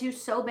wanted to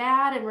so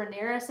bad, and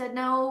Rhaenyra said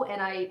no.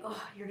 And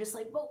you're just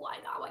like, but why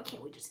not? Why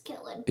can't we just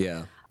kill him?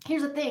 Yeah.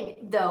 Here's the thing,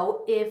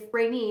 though. If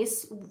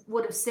Rhaenys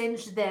would have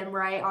singed them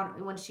right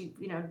on when she,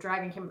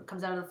 dragon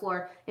comes out of the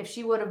floor, if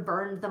she would have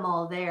burned them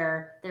all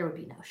there would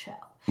be no show.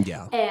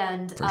 Yeah.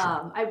 And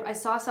sure. I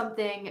saw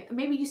something,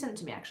 maybe you sent it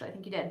to me actually, I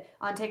think you did,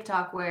 on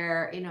TikTok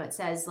where, it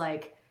says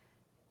like,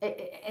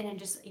 and it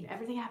just,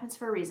 everything happens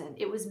for a reason.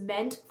 It was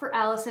meant for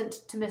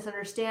Alicent to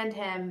misunderstand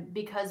him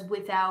because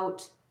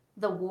without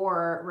the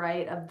war,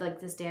 right, of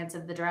like this dance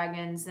of the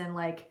dragons, then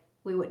like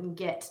we wouldn't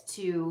get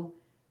to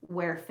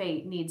where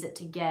fate needs it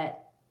to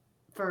get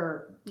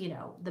for,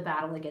 the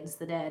battle against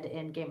the dead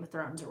in Game of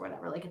Thrones or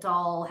whatever. Like, it's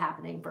all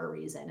happening for a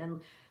reason.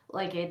 And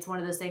like, it's one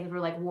of those things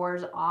where like war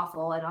is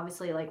awful, and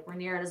obviously like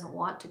Rhaenyra doesn't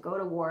want to go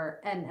to war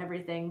and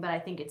everything, but I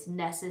think it's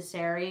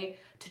necessary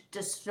to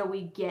just so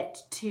we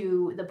get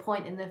to the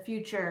point in the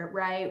future,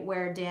 right,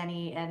 where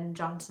Dany and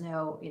Jon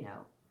Snow,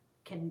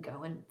 can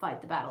go and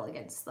fight the battle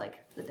against like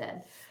the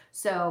dead.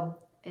 So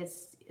it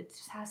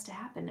just has to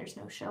happen. There's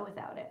no show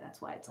without it.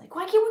 That's why it's like,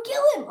 why can't we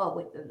kill him? Oh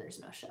wait, then there's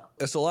no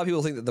show. So a lot of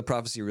people think that the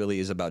prophecy really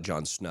is about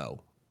Jon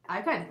Snow.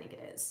 I kind of think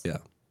it is. Yeah.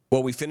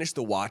 Well, we finished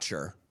The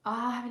Watcher.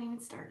 I haven't even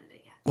started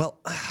it yet. Well,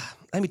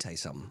 let me tell you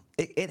something.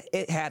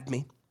 It had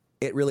me.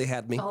 It really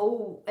had me.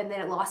 Oh, and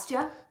then it lost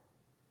you?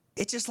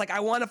 It's just like,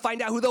 I want to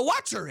find out who the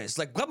Watcher is.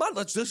 Like, come on,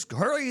 let's just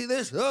hurry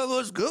this up.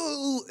 Let's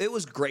go. It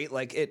was great.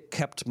 Like, it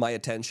kept my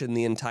attention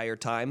the entire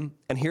time.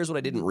 And here's what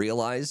I didn't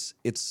realize.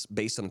 It's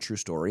based on a true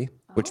story,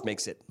 which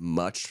makes it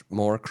much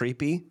more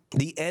creepy.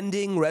 The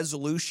ending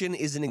resolution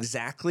isn't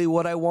exactly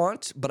what I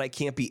want, but I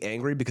can't be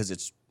angry because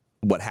it's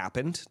what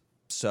happened.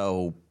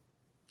 So,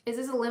 Is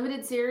this a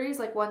limited series,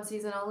 like one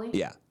season only?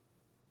 yeah.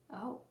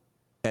 Oh.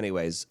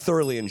 Anyways,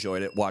 thoroughly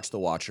enjoyed it. Watched The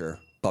Watcher.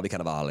 Bobby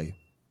Cannavale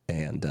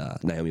and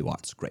Naomi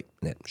Watts. Great.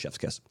 And Chef's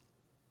Kiss.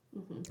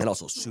 And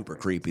also super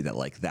creepy that,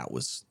 like, that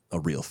was a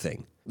real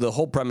thing. The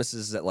whole premise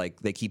is that, like,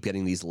 they keep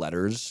getting these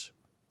letters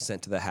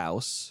sent to the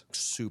house.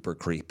 Super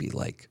creepy.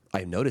 Like,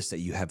 I noticed that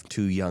you have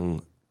 2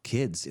 young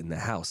kids in the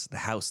house. The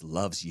house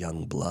loves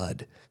young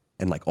blood.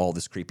 And, like, all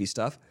this creepy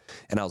stuff.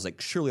 And I was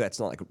like, surely that's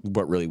not, like,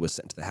 what really was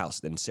sent to the house.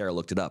 Then Sarah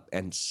looked it up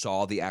and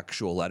saw the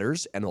actual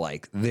letters. And,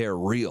 like, they're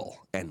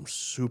real and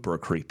super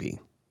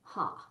creepy.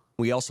 Huh.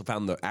 We also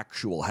found the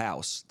actual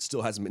house. It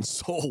still hasn't been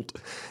sold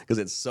because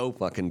it's so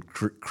fucking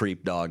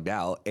creep dogged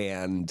out.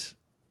 And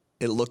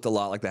it looked a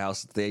lot like the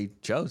house that they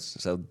chose.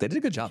 So they did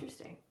a good job.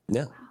 Interesting.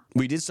 Yeah.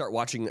 We did start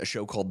watching a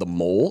show called The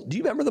Mole. Do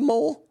you remember The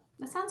Mole?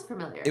 That sounds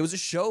familiar. It was a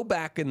show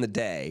back in the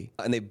day,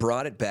 and they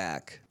brought it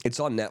back. It's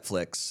on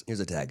Netflix. Here's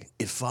a tag.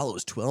 It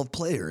follows 12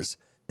 players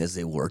as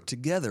they work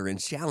together in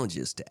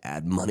challenges to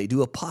add money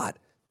to a pot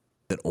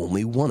that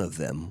only one of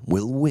them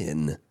will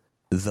win.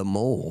 The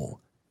Mole.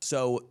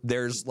 So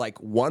there's like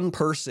one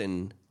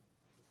person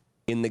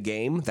in the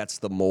game that's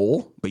the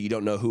mole, but you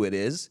don't know who it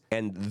is.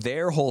 And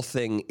their whole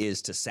thing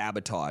is to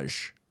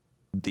sabotage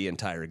the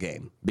entire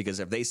game.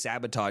 Because if they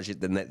sabotage it,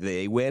 then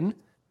they win.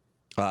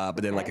 But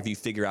then, like, if you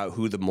figure out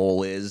who the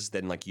mole is,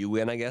 then, like, you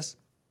win, I guess.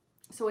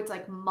 So it's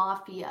like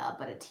Mafia,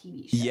 but a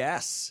TV show.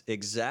 Yes,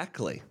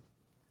 exactly.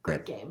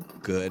 Great game.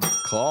 Good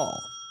call.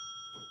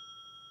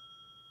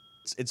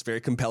 It's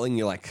very compelling.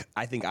 You're like,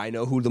 I think I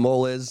know who the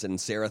mole is, and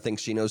Sarah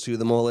thinks she knows who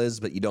the mole is,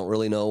 but you don't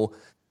really know.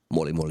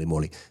 Molly.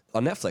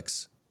 On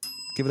Netflix.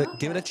 Give it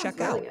a check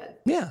really out. Good.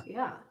 Yeah.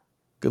 Yeah.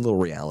 Good little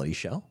reality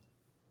show.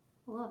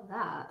 Love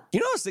that. You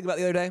know what I was thinking about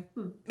the other day?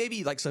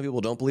 Maybe, like, some people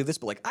don't believe this,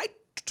 but, like, I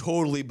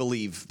totally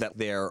believe that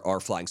there are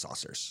flying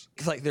saucers.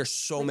 Like, there's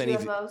so Like many.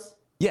 UFOs?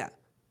 Yeah.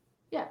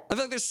 Yeah. I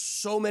feel like there's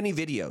so many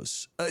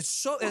videos.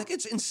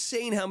 It's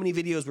insane how many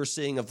videos we're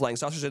seeing of flying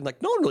saucers, and,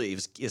 like, no one really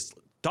is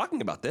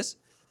talking about this.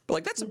 But,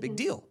 like, that's a big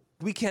deal.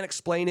 We can't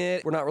explain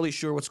it. We're not really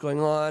sure what's going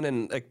on,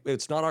 and, like,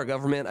 it's not our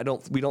government.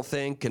 We don't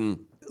think,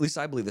 and at least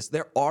I believe this.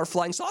 There are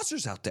flying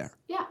saucers out there.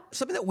 Yeah.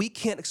 Something that we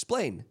can't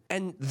explain.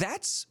 And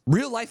that's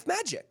real life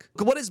magic.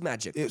 What is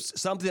magic? It's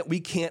something that we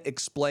can't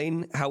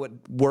explain how it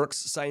works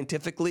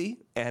scientifically,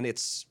 and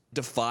it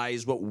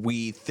defies what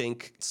we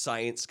think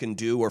science can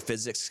do or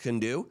physics can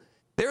do.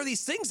 There are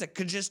these things that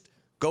could just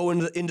go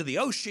into the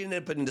ocean,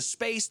 up into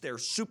space. They're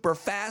super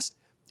fast.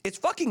 It's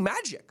fucking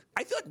magic.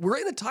 I feel like we're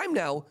in a time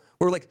now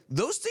where, like,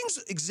 those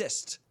things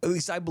exist. At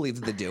least I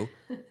believe that they do.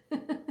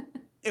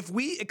 If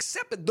we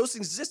accept that those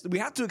things exist, we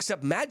have to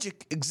accept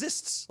magic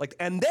exists. Like,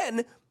 and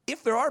then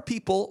if there are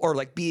people or,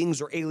 like,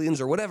 beings or aliens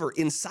or whatever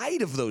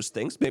inside of those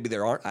things, maybe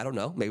there aren't, I don't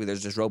know, maybe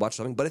there's just robots or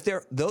something, but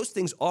if those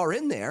things are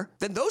in there,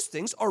 then those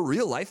things are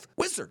real life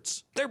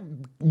wizards. They're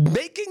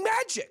making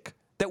magic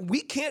that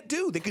we can't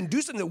do. They can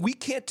do something that we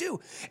can't do.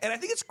 And I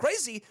think it's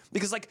crazy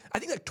because, like, I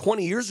think like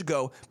 20 years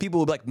ago, people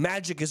would be like,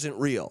 magic isn't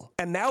real.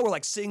 And now we're,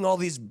 like, seeing all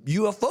these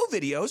UFO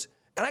videos,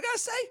 and I gotta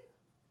say,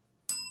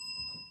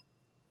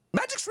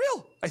 magic's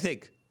real, I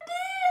think.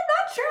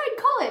 I'm not sure I'd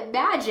call it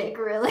magic,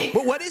 really.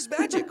 But what is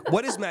magic?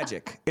 What is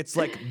magic? It's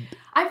like,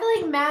 I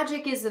feel like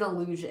magic is an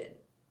illusion.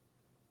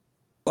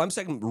 I'm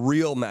saying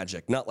real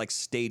magic, not like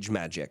stage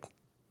magic.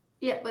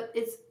 Yeah, but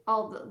it's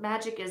all the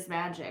magic is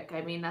magic.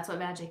 I mean, that's what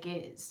magic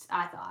is,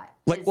 I thought.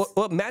 Like,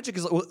 what magic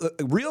is,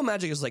 real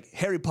magic is like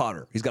Harry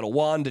Potter. He's got a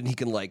wand and he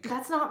can, like.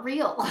 That's not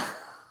real.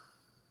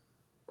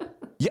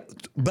 Yeah,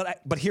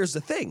 but here's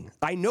the thing.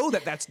 I know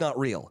that that's not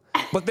real.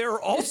 But there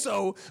are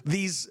also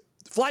these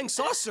flying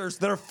saucers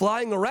that are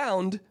flying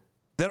around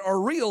that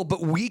are real,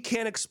 but we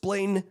can't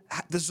explain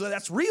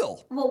that's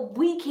real. Well,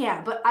 we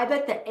can't, but I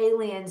bet the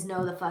aliens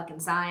know the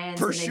fucking science.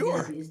 For and they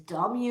sure. These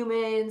dumb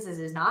humans. This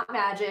is not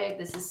magic.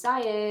 This is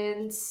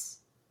science.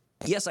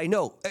 Yes, I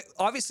know.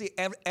 Obviously,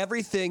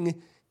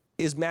 everything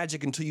is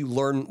magic until you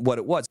learn what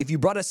it was. If you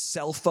brought a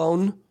cell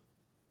phone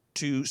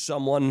to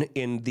someone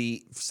in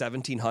the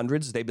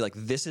 1700s, they'd be like,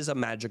 this is a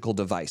magical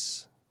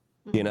device,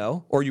 you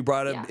know? Or you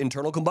brought an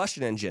internal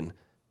combustion engine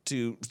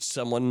to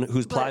someone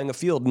who's plowing a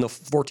field in the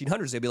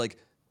 1400s, they'd be like,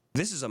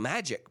 this is a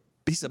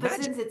piece of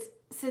magic.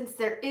 Since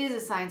there is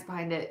a science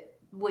behind it,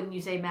 wouldn't you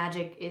say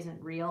magic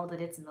isn't real? That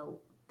it's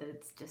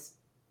just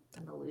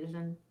an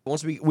illusion.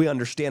 Once we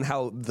understand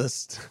how the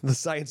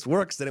science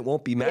works, then it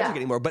won't be magic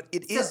anymore. But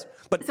it is.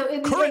 But So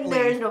in the end, currently,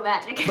 there is no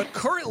magic. but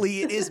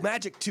currently, it is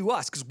magic to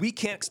us because we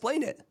can't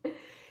explain it.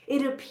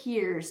 It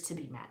appears to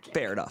be magic.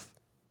 Fair enough.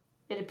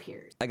 It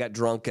appears. I got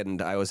drunk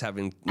and I was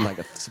having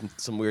like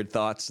some weird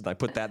thoughts, and I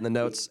put that in the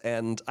notes,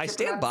 and I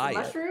stand by it.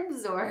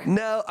 Mushrooms or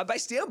No, I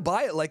stand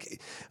by it.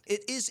 Like,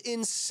 it is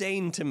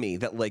insane to me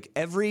that like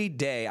every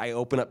day I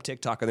open up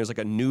TikTok and there's like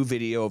a new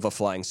video of a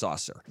flying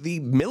saucer. The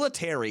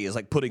military is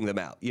like putting them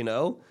out, you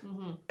know?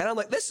 Mm-hmm. And I'm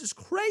like, this is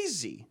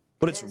crazy.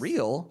 But it's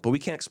real, but we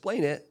can't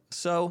explain it.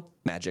 So,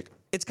 magic.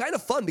 It's kind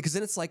of fun because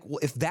then it's like, well,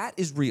 if that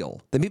is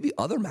real, then maybe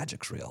other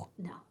magic's real.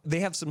 no. They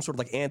have some sort of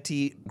like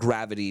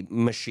anti-gravity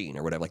machine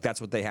or whatever. Like that's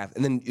what they have.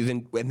 And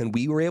then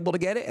we were able to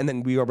get it, and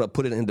then we were able to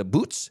put it into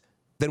boots.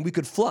 Then we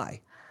could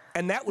fly,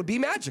 and that would be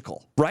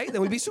magical, right?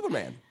 Then we'd be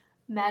Superman.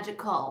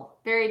 Magical.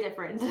 Very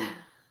different.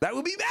 That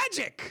would be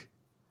magic.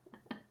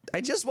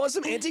 I just want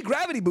some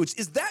anti-gravity boots.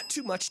 Is that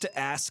too much to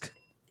ask?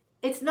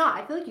 It's not.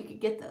 I feel like you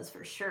could get those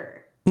for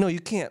sure. No,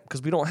 you can't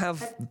because we don't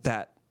have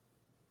that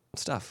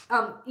stuff.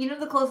 You know,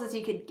 the closest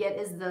you could get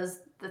is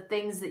the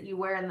things that you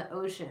wear in the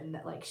ocean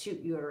that like shoot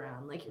you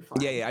around like you're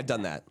flying. Yeah, I've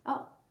done that.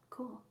 Oh,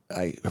 cool.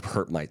 I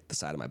hurt the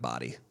side of my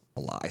body a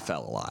lot. I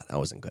fell a lot. I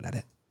wasn't good at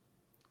it.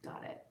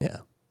 Got it. Yeah.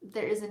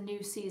 There is a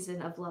new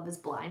season of Love is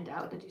Blind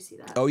out. Did you see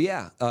that? Oh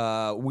yeah.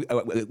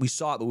 We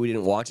saw it, but we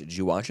didn't watch it. Did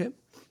you watch it?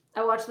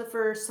 I watched the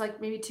first like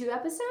maybe 2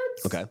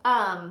 episodes. Okay.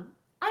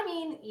 I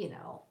mean, you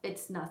know,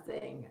 it's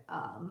nothing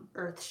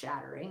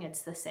earth-shattering.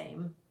 It's the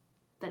same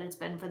that it's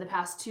been for the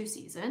past 2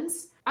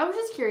 seasons. I was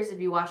just curious if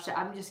you watched it.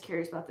 I'm just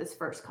curious about this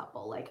first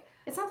couple. Like,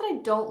 it's not that I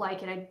don't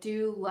like it. I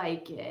do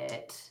like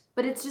it.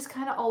 But it's just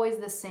kind of always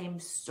the same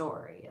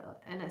story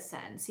in a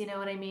sense. You know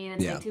what I mean?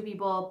 It's like 2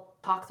 people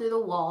talk through the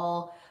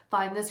wall,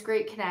 find this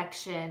great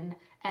connection,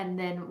 and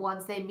then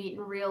once they meet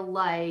in real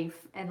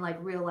life and like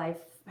real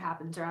life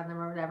happens around them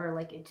or whatever,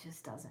 like it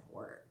just doesn't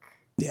work.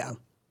 Yeah.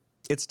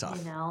 It's tough.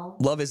 You know?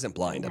 Love isn't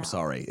blind. I I'm know.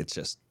 sorry. It's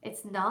just.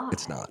 It's not.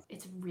 It's not.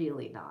 It's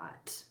really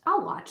not.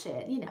 I'll watch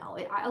it. You know,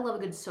 I love a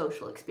good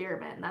social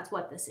experiment, and that's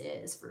what this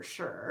is for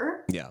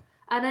sure. Yeah.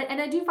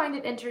 And I do find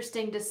it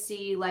interesting to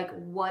see like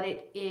what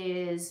it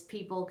is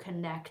people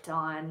connect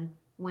on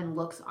when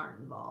looks aren't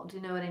involved.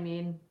 You know what I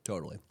mean?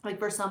 Totally. Like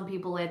for some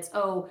people, it's,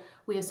 oh,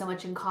 we have so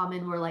much in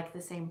common. We're like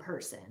the same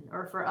person.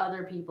 Or for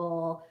other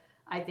people,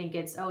 I think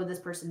it's, oh, this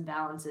person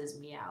balances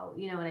me out.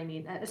 You know what I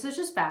mean? So it's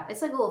just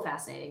it's like a little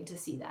fascinating to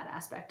see that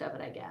aspect of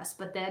it, I guess.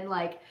 But then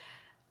like,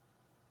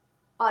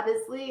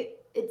 honestly,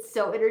 it's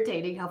so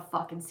entertaining how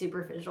fucking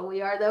superficial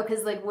we are though.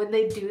 Cause like when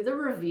they do the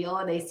reveal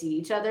and they see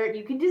each other,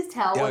 you can just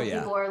tell when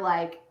people are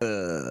like,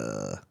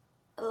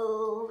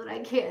 oh, but I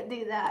can't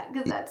do that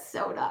because that's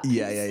so not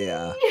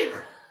Yeah.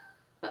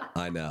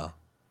 I know.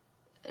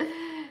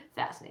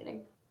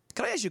 Fascinating.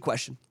 Can I ask you a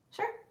question?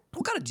 Sure.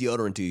 What kind of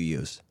deodorant do you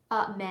use?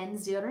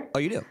 Men's deodorant. Oh,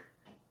 you do?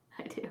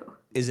 I do.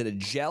 Is it a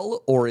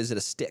gel or is it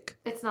a stick?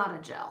 It's not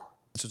a gel.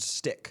 So it's a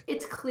stick.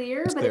 It's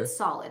clear, but clear? it's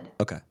solid.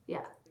 Okay.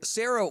 Yeah.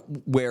 Sarah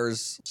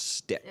wears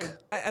stick.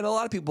 Yeah. And a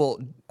lot of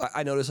people,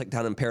 I notice like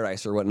down in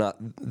Paradise or whatnot,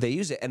 they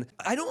use it. And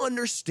I don't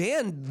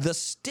understand the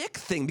stick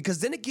thing because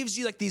then it gives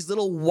you like these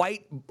little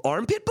white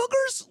armpit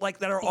boogers like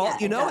that are all,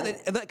 you know?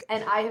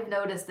 And I have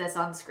noticed this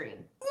on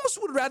screen.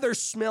 Almost would rather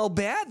smell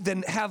bad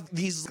than have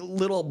these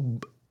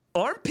little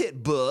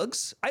armpit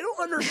bugs. I don't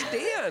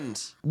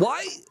understand.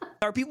 Why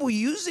are people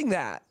using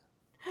that?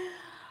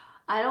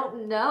 I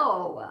don't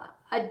know.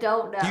 I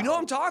don't know. You know what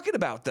I'm talking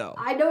about, though.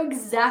 I know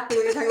exactly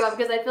what you're talking about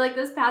because I feel like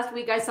this past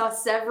week I saw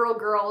several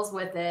girls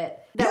with it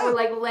that were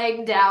like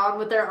laying down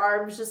with their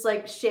arms just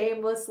like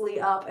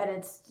shamelessly up, and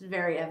it's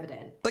very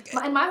evident. Like,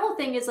 And my whole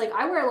thing is like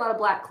I wear a lot of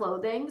black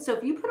clothing, so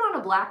if you put on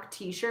a black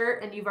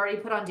t-shirt and you've already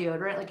put on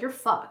deodorant, like you're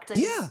fucked. Like,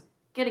 it's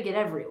gonna get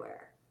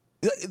everywhere.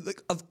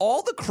 Like, of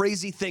all the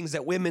crazy things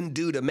that women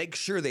do to make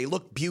sure they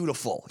look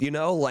beautiful, you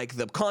know, like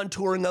the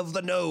contouring of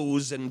the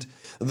nose and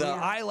the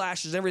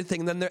eyelashes,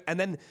 everything, and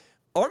then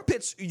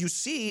armpits you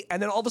see, and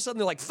then all of a sudden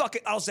they're like, fuck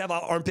it, I'll just have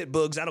armpit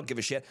bugs. I don't give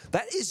a shit.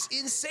 That is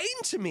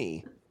insane to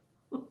me.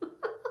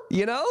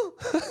 You know?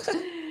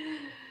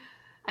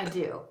 I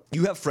do.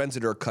 You have friends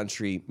that are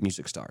country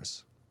music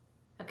stars.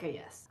 Okay,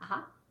 yes.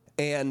 Uh-huh.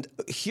 And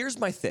here's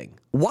my thing.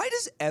 Why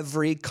does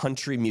every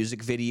country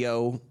music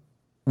video,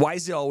 why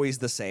is it always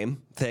the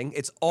same thing?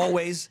 It's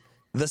always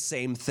the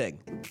same thing.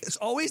 It's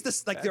always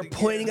this, like they're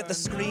pointing at the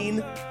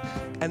screen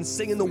and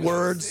singing the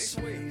words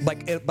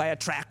like by a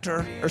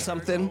tractor or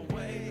something.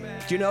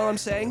 Do you know what I'm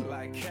saying?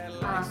 I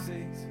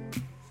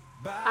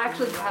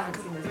actually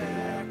haven't seen this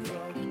video.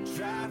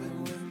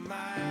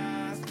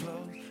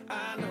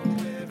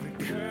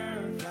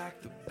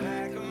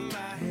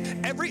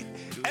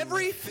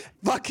 Every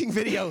fucking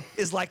video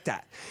is like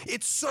that.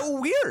 It's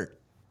so weird.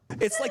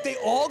 It's like they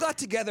all got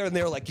together and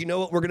they were like, you know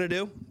what we're gonna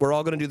do? We're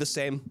all gonna do the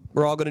same.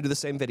 We're all gonna do the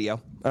same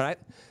video. All right?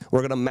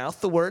 We're gonna mouth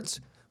the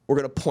words. We're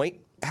gonna point.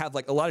 Have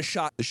like a lot of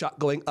the shot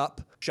going up,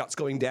 shots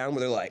going down,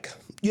 where they're like,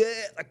 yeah,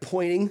 like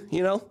pointing.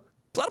 You know,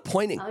 a lot of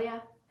pointing. Oh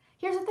yeah.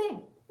 Here's the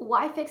thing.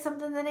 Why fix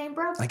something that ain't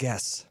broken? I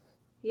guess.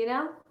 You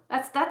know,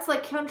 that's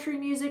like country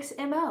music's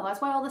MO.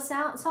 That's why all the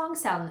songs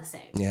sound the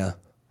same. Yeah.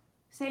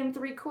 Same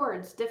 3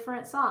 chords,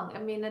 different song. I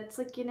mean, it's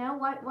like, you know,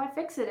 why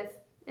fix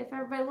it if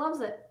everybody loves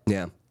it?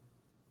 Yeah.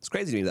 It's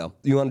crazy to me, though.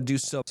 You want to do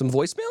some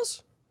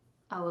voicemails?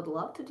 I would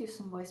love to do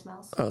some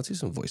voicemails. Oh, let's do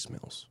some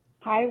voicemails.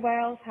 Hi,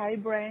 Wells. Hi,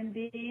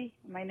 Brandy.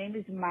 My name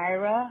is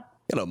Myra.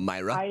 Hello,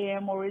 Myra. I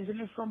am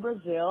originally from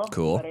Brazil.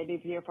 Cool. But I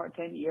live here for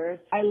 10 years.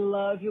 I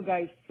love you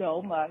guys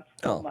so much,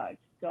 so Oh. much.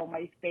 So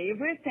my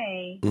favorite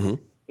thing Mm-hmm.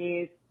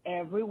 is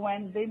every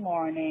Wednesday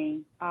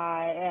morning,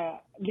 I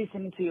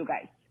listen to you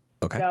guys.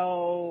 Okay.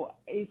 So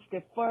it's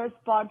the first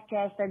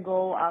podcast I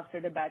go after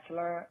The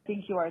Bachelor. I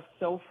think you are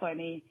so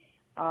funny.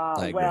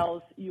 I agree.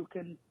 Wells, you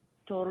can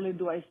totally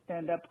do a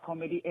stand-up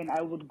comedy, and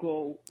I would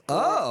go for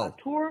Oh.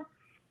 a tour.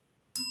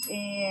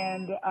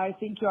 And I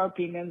think your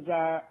opinions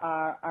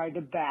are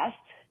the best,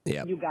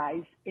 Yep. you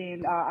guys.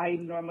 And I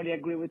normally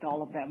agree with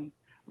all of them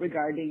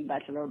regarding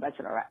Bachelor or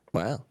Bachelorette.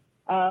 Wow.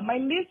 My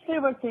least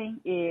favorite thing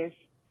is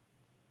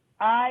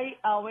I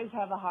always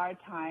have a hard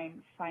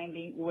time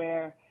finding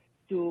where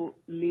to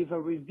leave a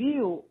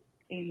review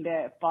in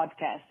the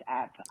podcast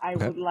app. I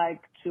Okay. would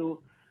like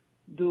to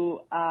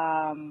do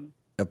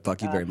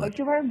Fuck you very much. thank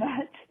you very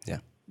much. Yeah.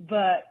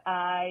 But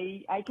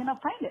I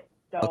cannot find it.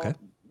 So Okay.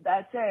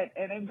 that's it.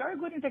 And I'm very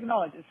good in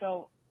technology.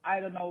 So I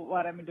don't know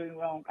what I'm doing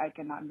wrong. I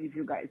cannot leave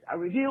you guys a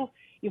review.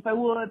 If I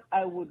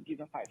would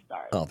give a 5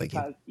 stars. Oh, thank you.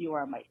 Because you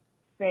are my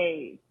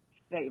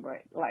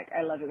favorite. Like,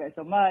 I love you guys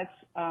so much.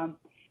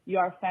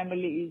 Your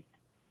family is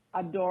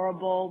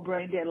adorable.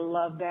 Brandy, I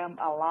love them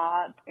a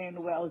lot. And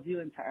Wells, you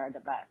and Tara are the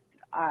best.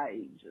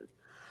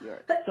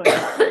 You're so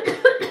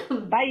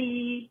incredible.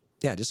 Bye.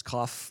 Yeah, just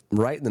cough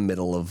right in the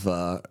middle of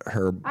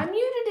her. I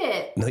muted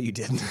it. No, you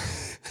didn't.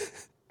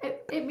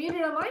 It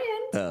muted on my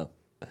end.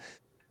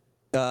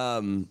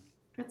 Oh.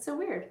 That's so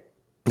weird.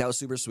 That was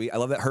super sweet. I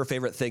love that her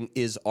favorite thing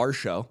is our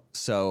show.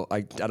 So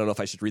I don't know if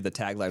I should read the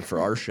tagline for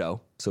our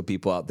show so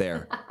people out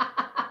there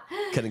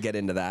can get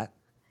into that.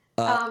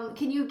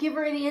 Can you give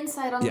her any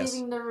insight on Yes.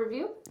 leaving the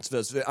review?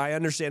 So I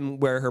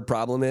understand where her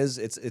problem is.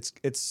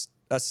 It's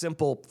a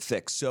simple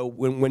fix. So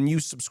when you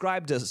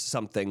subscribe to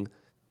something,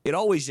 it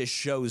always just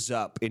shows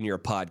up in your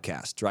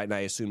podcast, right? And I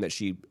assume that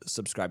she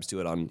subscribes to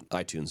it on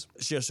iTunes.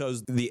 It just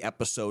shows the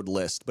episode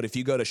list. But if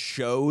you go to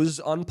shows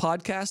on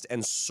podcast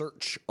and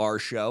search our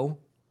show,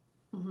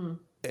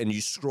 and you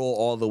scroll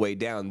all the way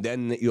down,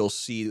 then you'll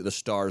see the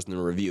stars in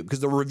the review. Because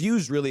the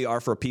reviews really are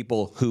for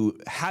people who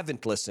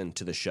haven't listened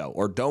to the show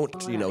or don't,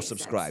 that makes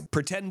subscribe. sense.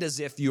 Pretend as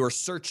if you're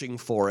searching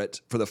for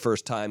it for the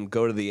first time.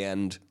 Go to the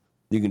end.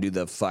 You can do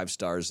the 5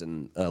 stars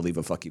and leave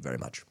a fuck you very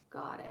much.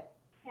 Got it.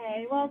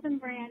 Hey, Wells and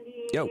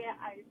Brandy. Yo.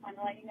 I just want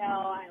to let you know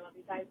I love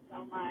you guys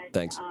so much.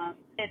 Thanks.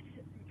 It's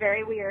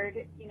very weird,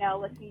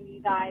 listening to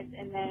you guys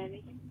and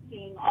then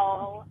seeing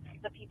all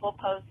the people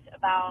post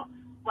about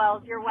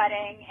Wells, your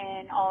wedding,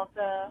 and all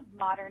the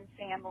Modern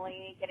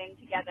family getting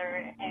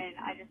together. And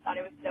I just thought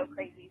it was so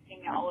crazy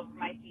seeing it all over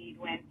my feed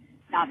when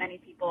not many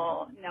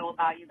people know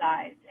about you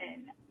guys,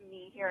 and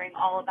me hearing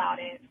all about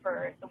it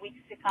for the weeks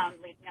to come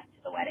leading up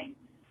to the wedding.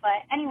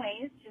 But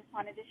anyways, just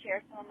wanted to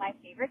share some of my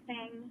favorite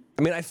things.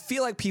 I mean, I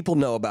feel like people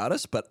know about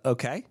us, but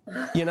okay.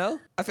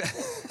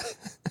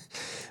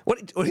 What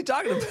are you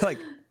talking about? Like,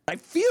 I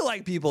feel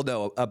like people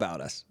know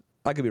about us.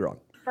 I could be wrong.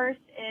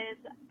 First is,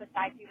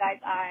 besides you guys,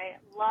 I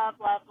love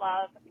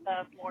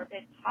the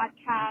Morbid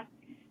podcast.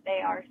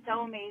 They are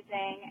so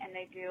amazing, and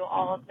they do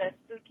all of the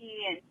spooky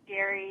and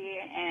scary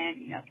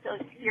and,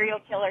 serial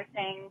killer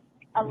things.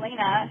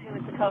 Elena, who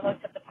is the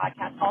co-host of the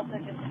podcast, also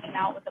just came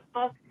out with a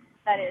book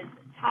that is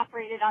top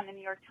rated on the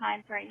New York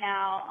Times right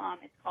now.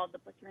 It's called The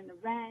Butcher and the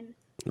Wren.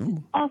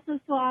 Ooh. Also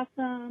so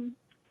awesome.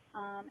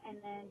 And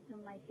then some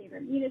of my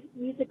favorite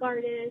music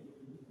artists.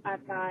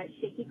 I've got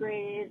Shaky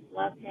Graves,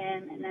 love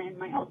him, and then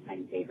my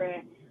all-time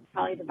favorite,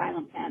 probably the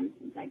Violent Femmes,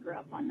 since I grew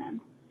up on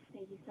them.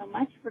 Thank you so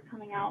much for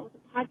coming out with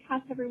a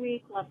podcast every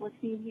week. Love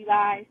listening to you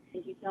guys.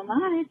 Thank you so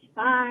much.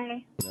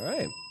 Bye. All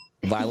right.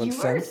 Violent You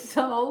are Femmes.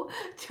 so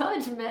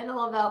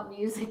judgmental about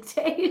music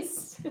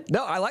taste.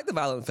 No, I like the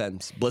Violent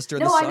Femmes. Blister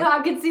in the No, I Sun. know.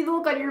 I could see the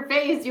look on your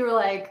face. You were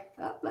like,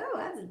 oh, no,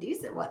 that's a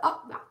decent one.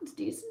 Oh, that's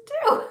decent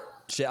too.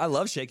 I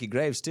love Shaky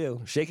Graves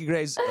too. Shaky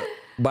Graves.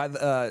 By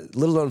the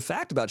little known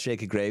fact about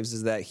Shaky Graves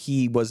is that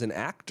he was an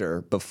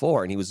actor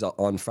before, and he was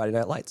on Friday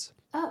Night Lights.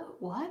 Oh,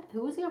 what?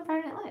 Who was he on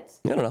Friday Night Lights?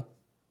 I don't know.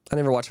 I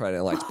never watched Friday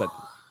Night Lights, but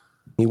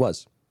he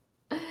was.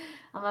 I'm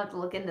gonna have to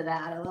look into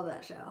that. I love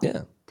that show.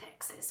 Yeah.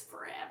 Texas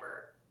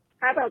forever.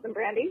 Hi, Wells and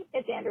Brandy.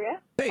 It's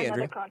Andrea. Hey,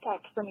 Another Andrea.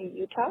 contact from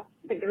Utah.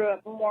 I grew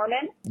up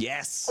Mormon.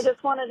 Yes. I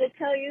just wanted to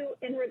tell you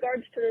in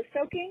regards to the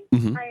soaking,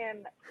 Mhm. I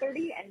am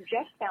 30 and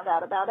just found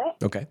out about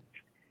it. Okay.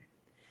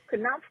 Could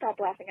not stop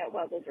laughing at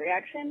Wells'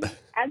 reaction,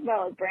 as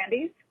well as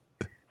Brandy's.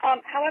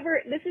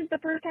 However, this is the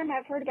first time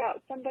I've heard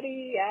about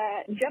somebody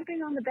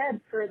jumping on the bed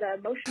for the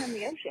motion in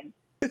the ocean.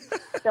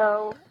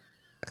 So,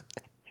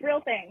 it's a real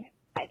thing.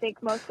 I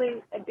think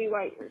mostly at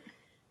BYU,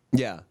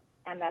 Yeah.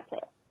 and that's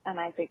it. And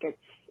I think it's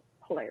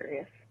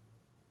hilarious.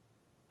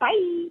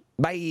 Bye.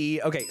 Bye.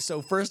 Okay,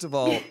 so first of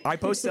all, I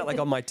posted that like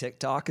on my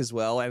TikTok as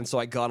well, and so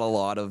I got a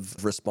lot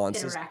of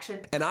responses.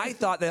 Interaction. And I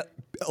thought that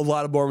a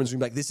lot of Mormons would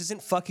be like, "This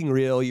isn't fucking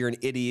real. You're an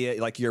idiot.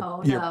 Like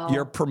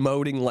you're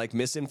promoting like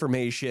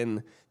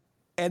misinformation."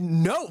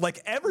 And no,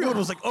 like everyone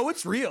was like, "Oh,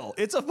 it's real.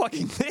 It's a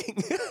fucking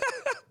thing."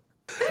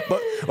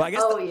 But I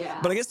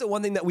guess the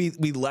one thing that we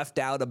left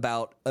out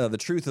about the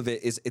truth of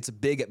it is it's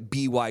big at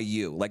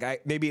BYU.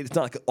 Like maybe it's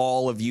not like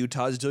all of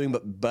Utah's doing,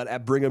 but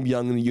at Brigham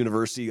Young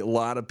University, a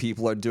lot of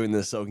people are doing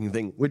this soaking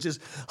thing, which is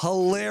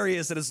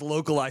hilarious that it's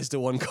localized to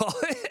one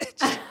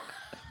college.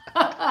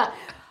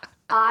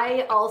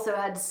 I also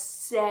had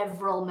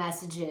several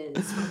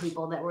messages from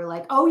people that were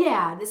like, "Oh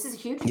yeah, this is a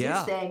huge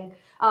thing."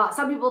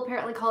 Some people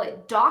apparently call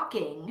it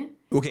docking.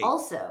 Okay.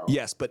 Also.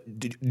 Yes, but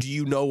do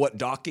you know what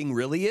docking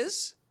really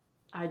is?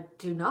 I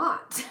do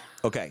not.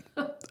 Okay.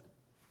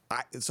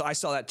 So I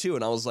saw that too,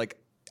 and I was like,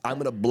 I'm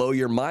going to blow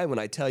your mind when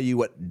I tell you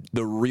what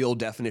the real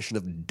definition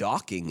of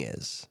docking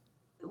is.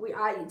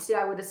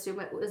 I would assume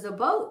it was a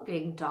boat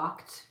being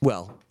docked.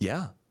 Well,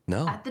 yeah.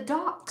 No. At the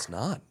dock. It's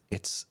not.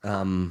 It's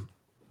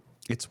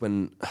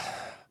when...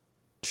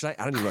 I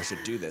don't even know if I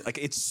should do this. Like,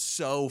 it's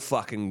so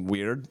fucking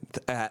weird,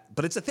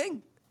 but it's a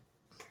thing.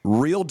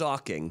 Real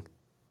docking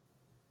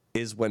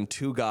is when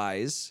two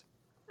guys...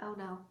 Oh,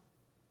 no.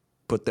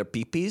 Put their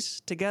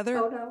pee-pees together.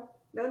 Oh,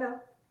 no.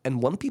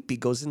 And one pee-pee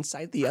goes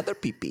inside the other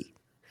pee-pee.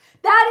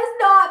 That is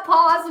not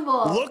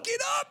possible. Look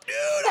it up, dude.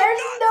 There's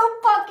no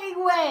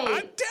fucking way.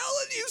 I'm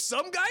telling you,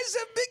 some guys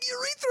have big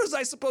urethras,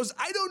 I suppose.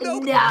 I don't know.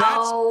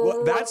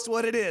 No. That's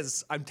what it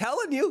is. I'm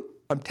telling you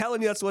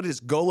that's what it is.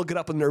 Go look it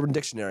up in the Urban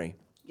Dictionary.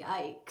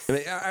 Yikes.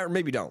 Or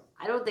maybe don't.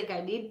 I don't think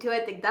I need to.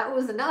 I think that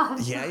was enough.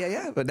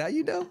 Yeah. But now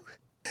you know.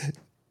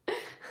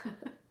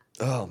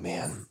 Oh,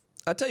 man.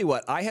 I'll tell you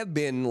what, I have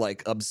been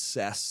like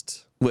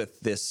obsessed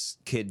with this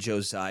kid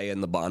Josiah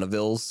and the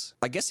Bonnevilles.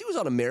 I guess he was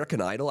on American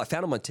Idol. I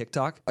found him on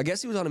TikTok. I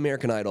guess he was on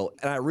American Idol.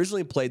 And I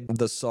originally played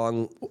the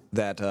song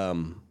that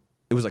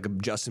it was like a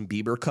Justin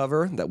Bieber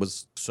cover that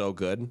was so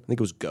good. I think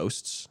it was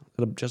Ghosts,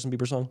 a Justin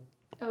Bieber song.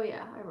 Oh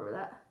yeah, I remember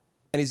that.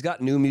 And he's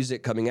got new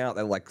music coming out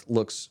that like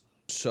looks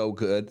so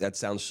good. That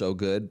sounds so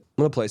good. I'm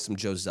going to play some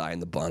Josiah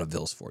and the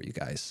Bonnevilles for you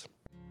guys.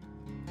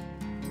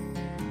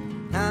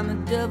 I'm a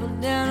double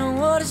down on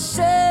what I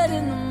said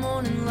in the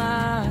morning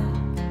light.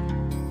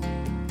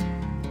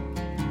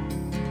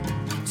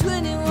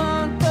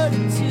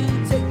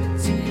 21:32, take it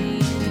to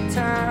you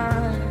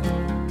time.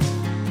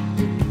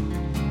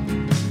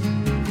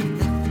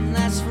 Nothing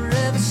lasts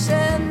forever,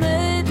 said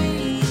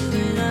maybe you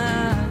and I.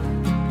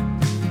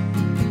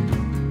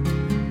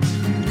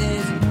 And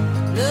there's a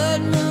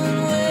blood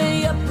moon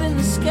way up in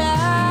the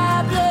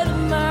sky, blood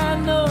in my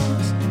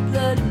nose,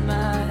 blood in my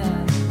eyes.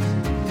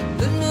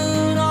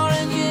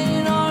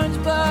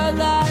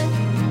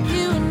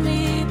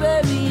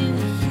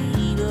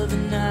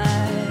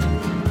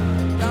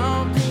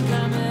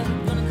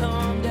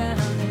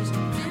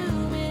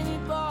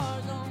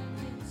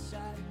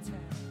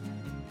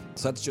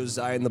 So that's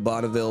Josiah and the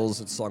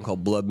Bonnevilles. It's a song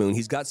called Blood Moon.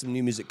 He's got some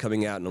new music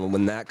coming out, and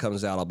when that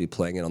comes out, I'll be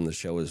playing it on the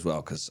show as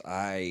well, because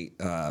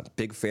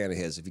big fan of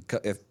his.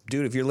 If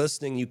you're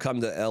listening, you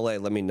come to LA,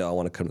 let me know. I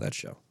want to come to that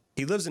show.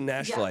 He lives in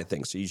Nashville, I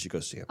think, so you should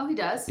go see him. Oh, he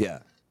does? Yeah.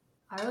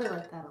 I really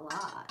like that a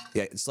lot.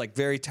 Yeah, it's like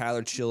very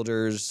Tyler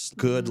Childers,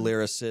 good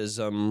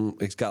lyricism.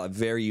 He's got a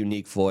very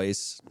unique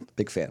voice.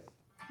 Big fan.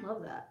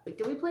 Love that. Wait,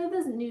 did we play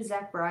this new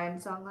Zach Bryan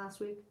song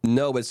last week?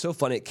 No, but it's so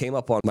funny. It came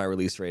up on my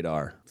release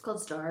radar. It's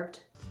called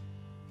Starved.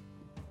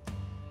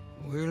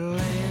 We're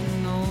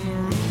laying on the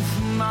roof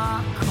of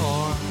my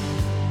car,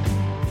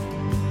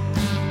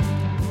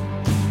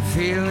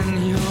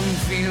 feeling young,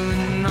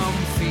 feeling numb,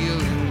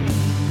 feeling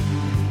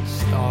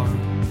starved.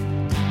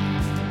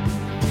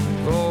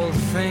 All the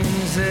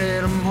things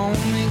that a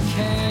moment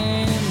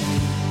can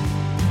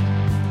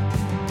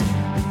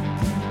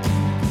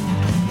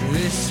be.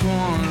 This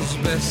one's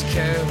best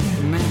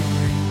kept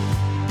memory.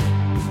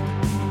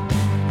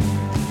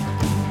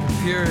 The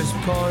purest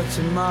parts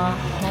of my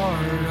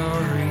heart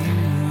are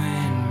you.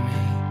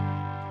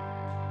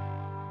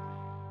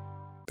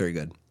 Very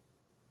good.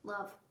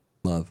 Love.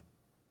 All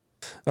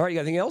right, you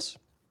got anything else?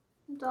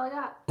 That's all I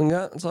got.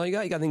 That's all you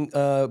got? You got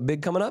anything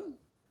big coming up?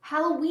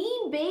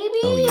 Halloween, baby!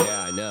 Oh,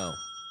 yeah, I know.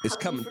 It's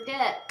coming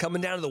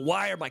down to the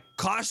wire. My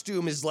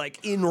costume is like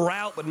en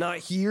route, but not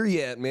here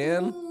yet,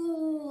 man.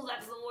 Ooh,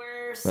 that's the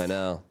worst. I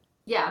know.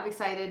 Yeah, I'm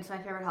excited. It's my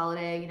favorite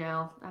holiday, you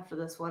know. After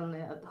this one,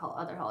 the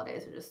other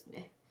holidays are just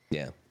meh.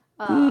 Yeah.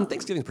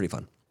 Thanksgiving's pretty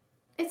fun.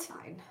 It's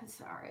fine. It's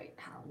all right.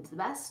 Halloween's the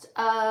best.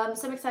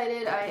 So I'm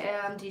excited. I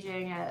am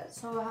DJing at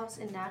Soho House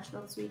in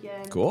Nashville this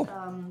weekend. Cool.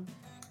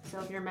 So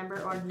if you're a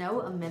member or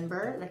know a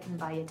member that can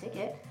buy a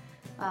ticket,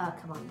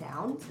 come on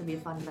down. It's going to be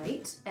a fun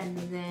night. And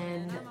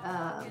then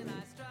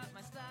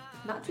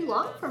not too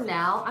long from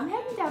now, I'm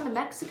heading down to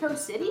Mexico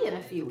City in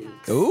a few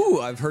weeks.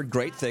 Ooh, I've heard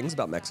great things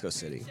about Mexico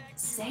City.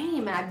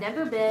 Same. And I've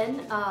never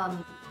been.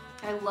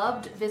 I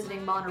loved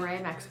visiting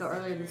Monterrey, Mexico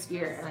earlier this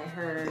year, and I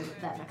heard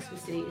that Mexico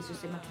City is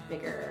just a much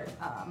bigger,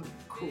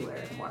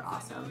 cooler, more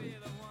awesome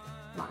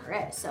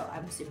Monterey. So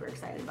I'm super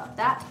excited about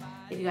that.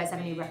 If you guys have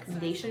any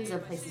recommendations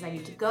of places I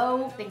need to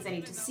go, things I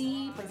need to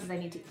see, places I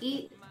need to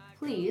eat,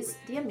 please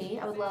DM me.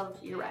 I would love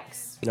your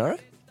recs. All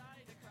right.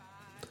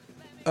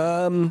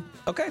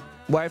 Okay.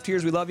 Wife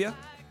Tears, we love you.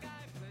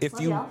 If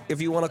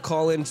you want to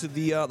call into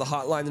the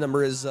hotline, the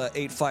number is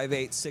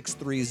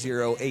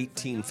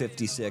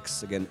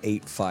 858-630-1856. Again,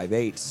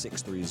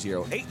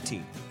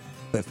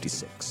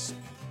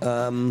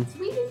 858-630-1856.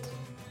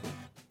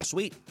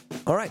 Sweet.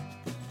 All right.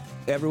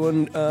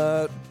 Everyone,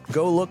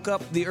 go look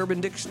up the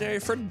Urban Dictionary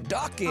for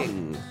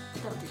docking.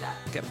 Don't do that.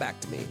 Get back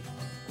to me.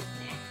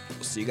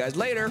 We'll see you guys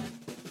later.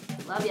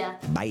 Love ya.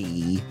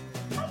 Bye.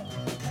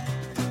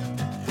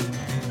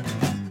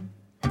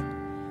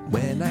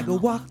 When I go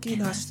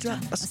walking, I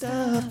strut my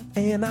stuff,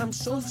 and I'm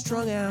so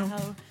strung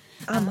out.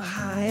 I'm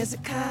high as a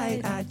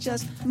kite, I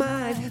just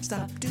might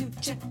stop to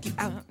check you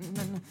out.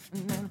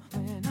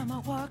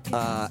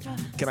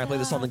 Can I play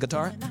this on the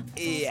guitar?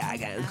 Yeah, I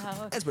can.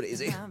 That's pretty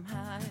easy.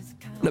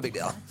 No big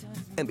deal.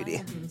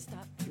 MBD.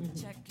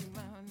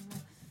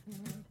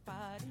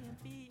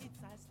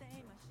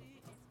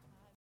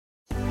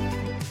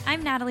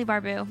 I'm Natalie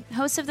Barbu,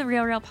 host of the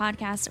Real Reel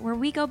podcast, where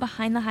we go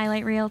behind the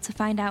highlight reel to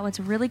find out what's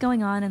really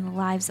going on in the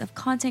lives of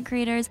content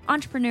creators,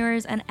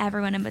 entrepreneurs, and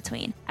everyone in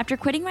between. After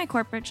quitting my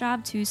corporate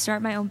job to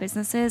start my own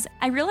businesses,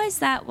 I realized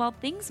that while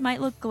things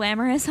might look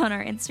glamorous on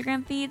our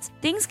Instagram feeds,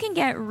 things can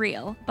get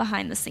real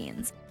behind the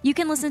scenes. You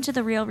can listen to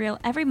The Real Reel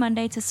every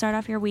Monday to start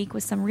off your week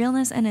with some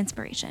realness and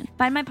inspiration.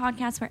 Find my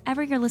podcast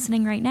wherever you're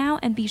listening right now,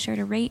 and be sure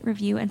to rate,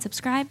 review, and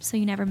subscribe so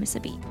you never miss a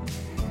beat.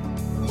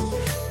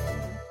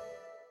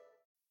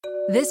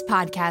 This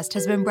podcast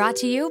has been brought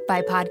to you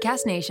by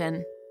Podcast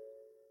Nation.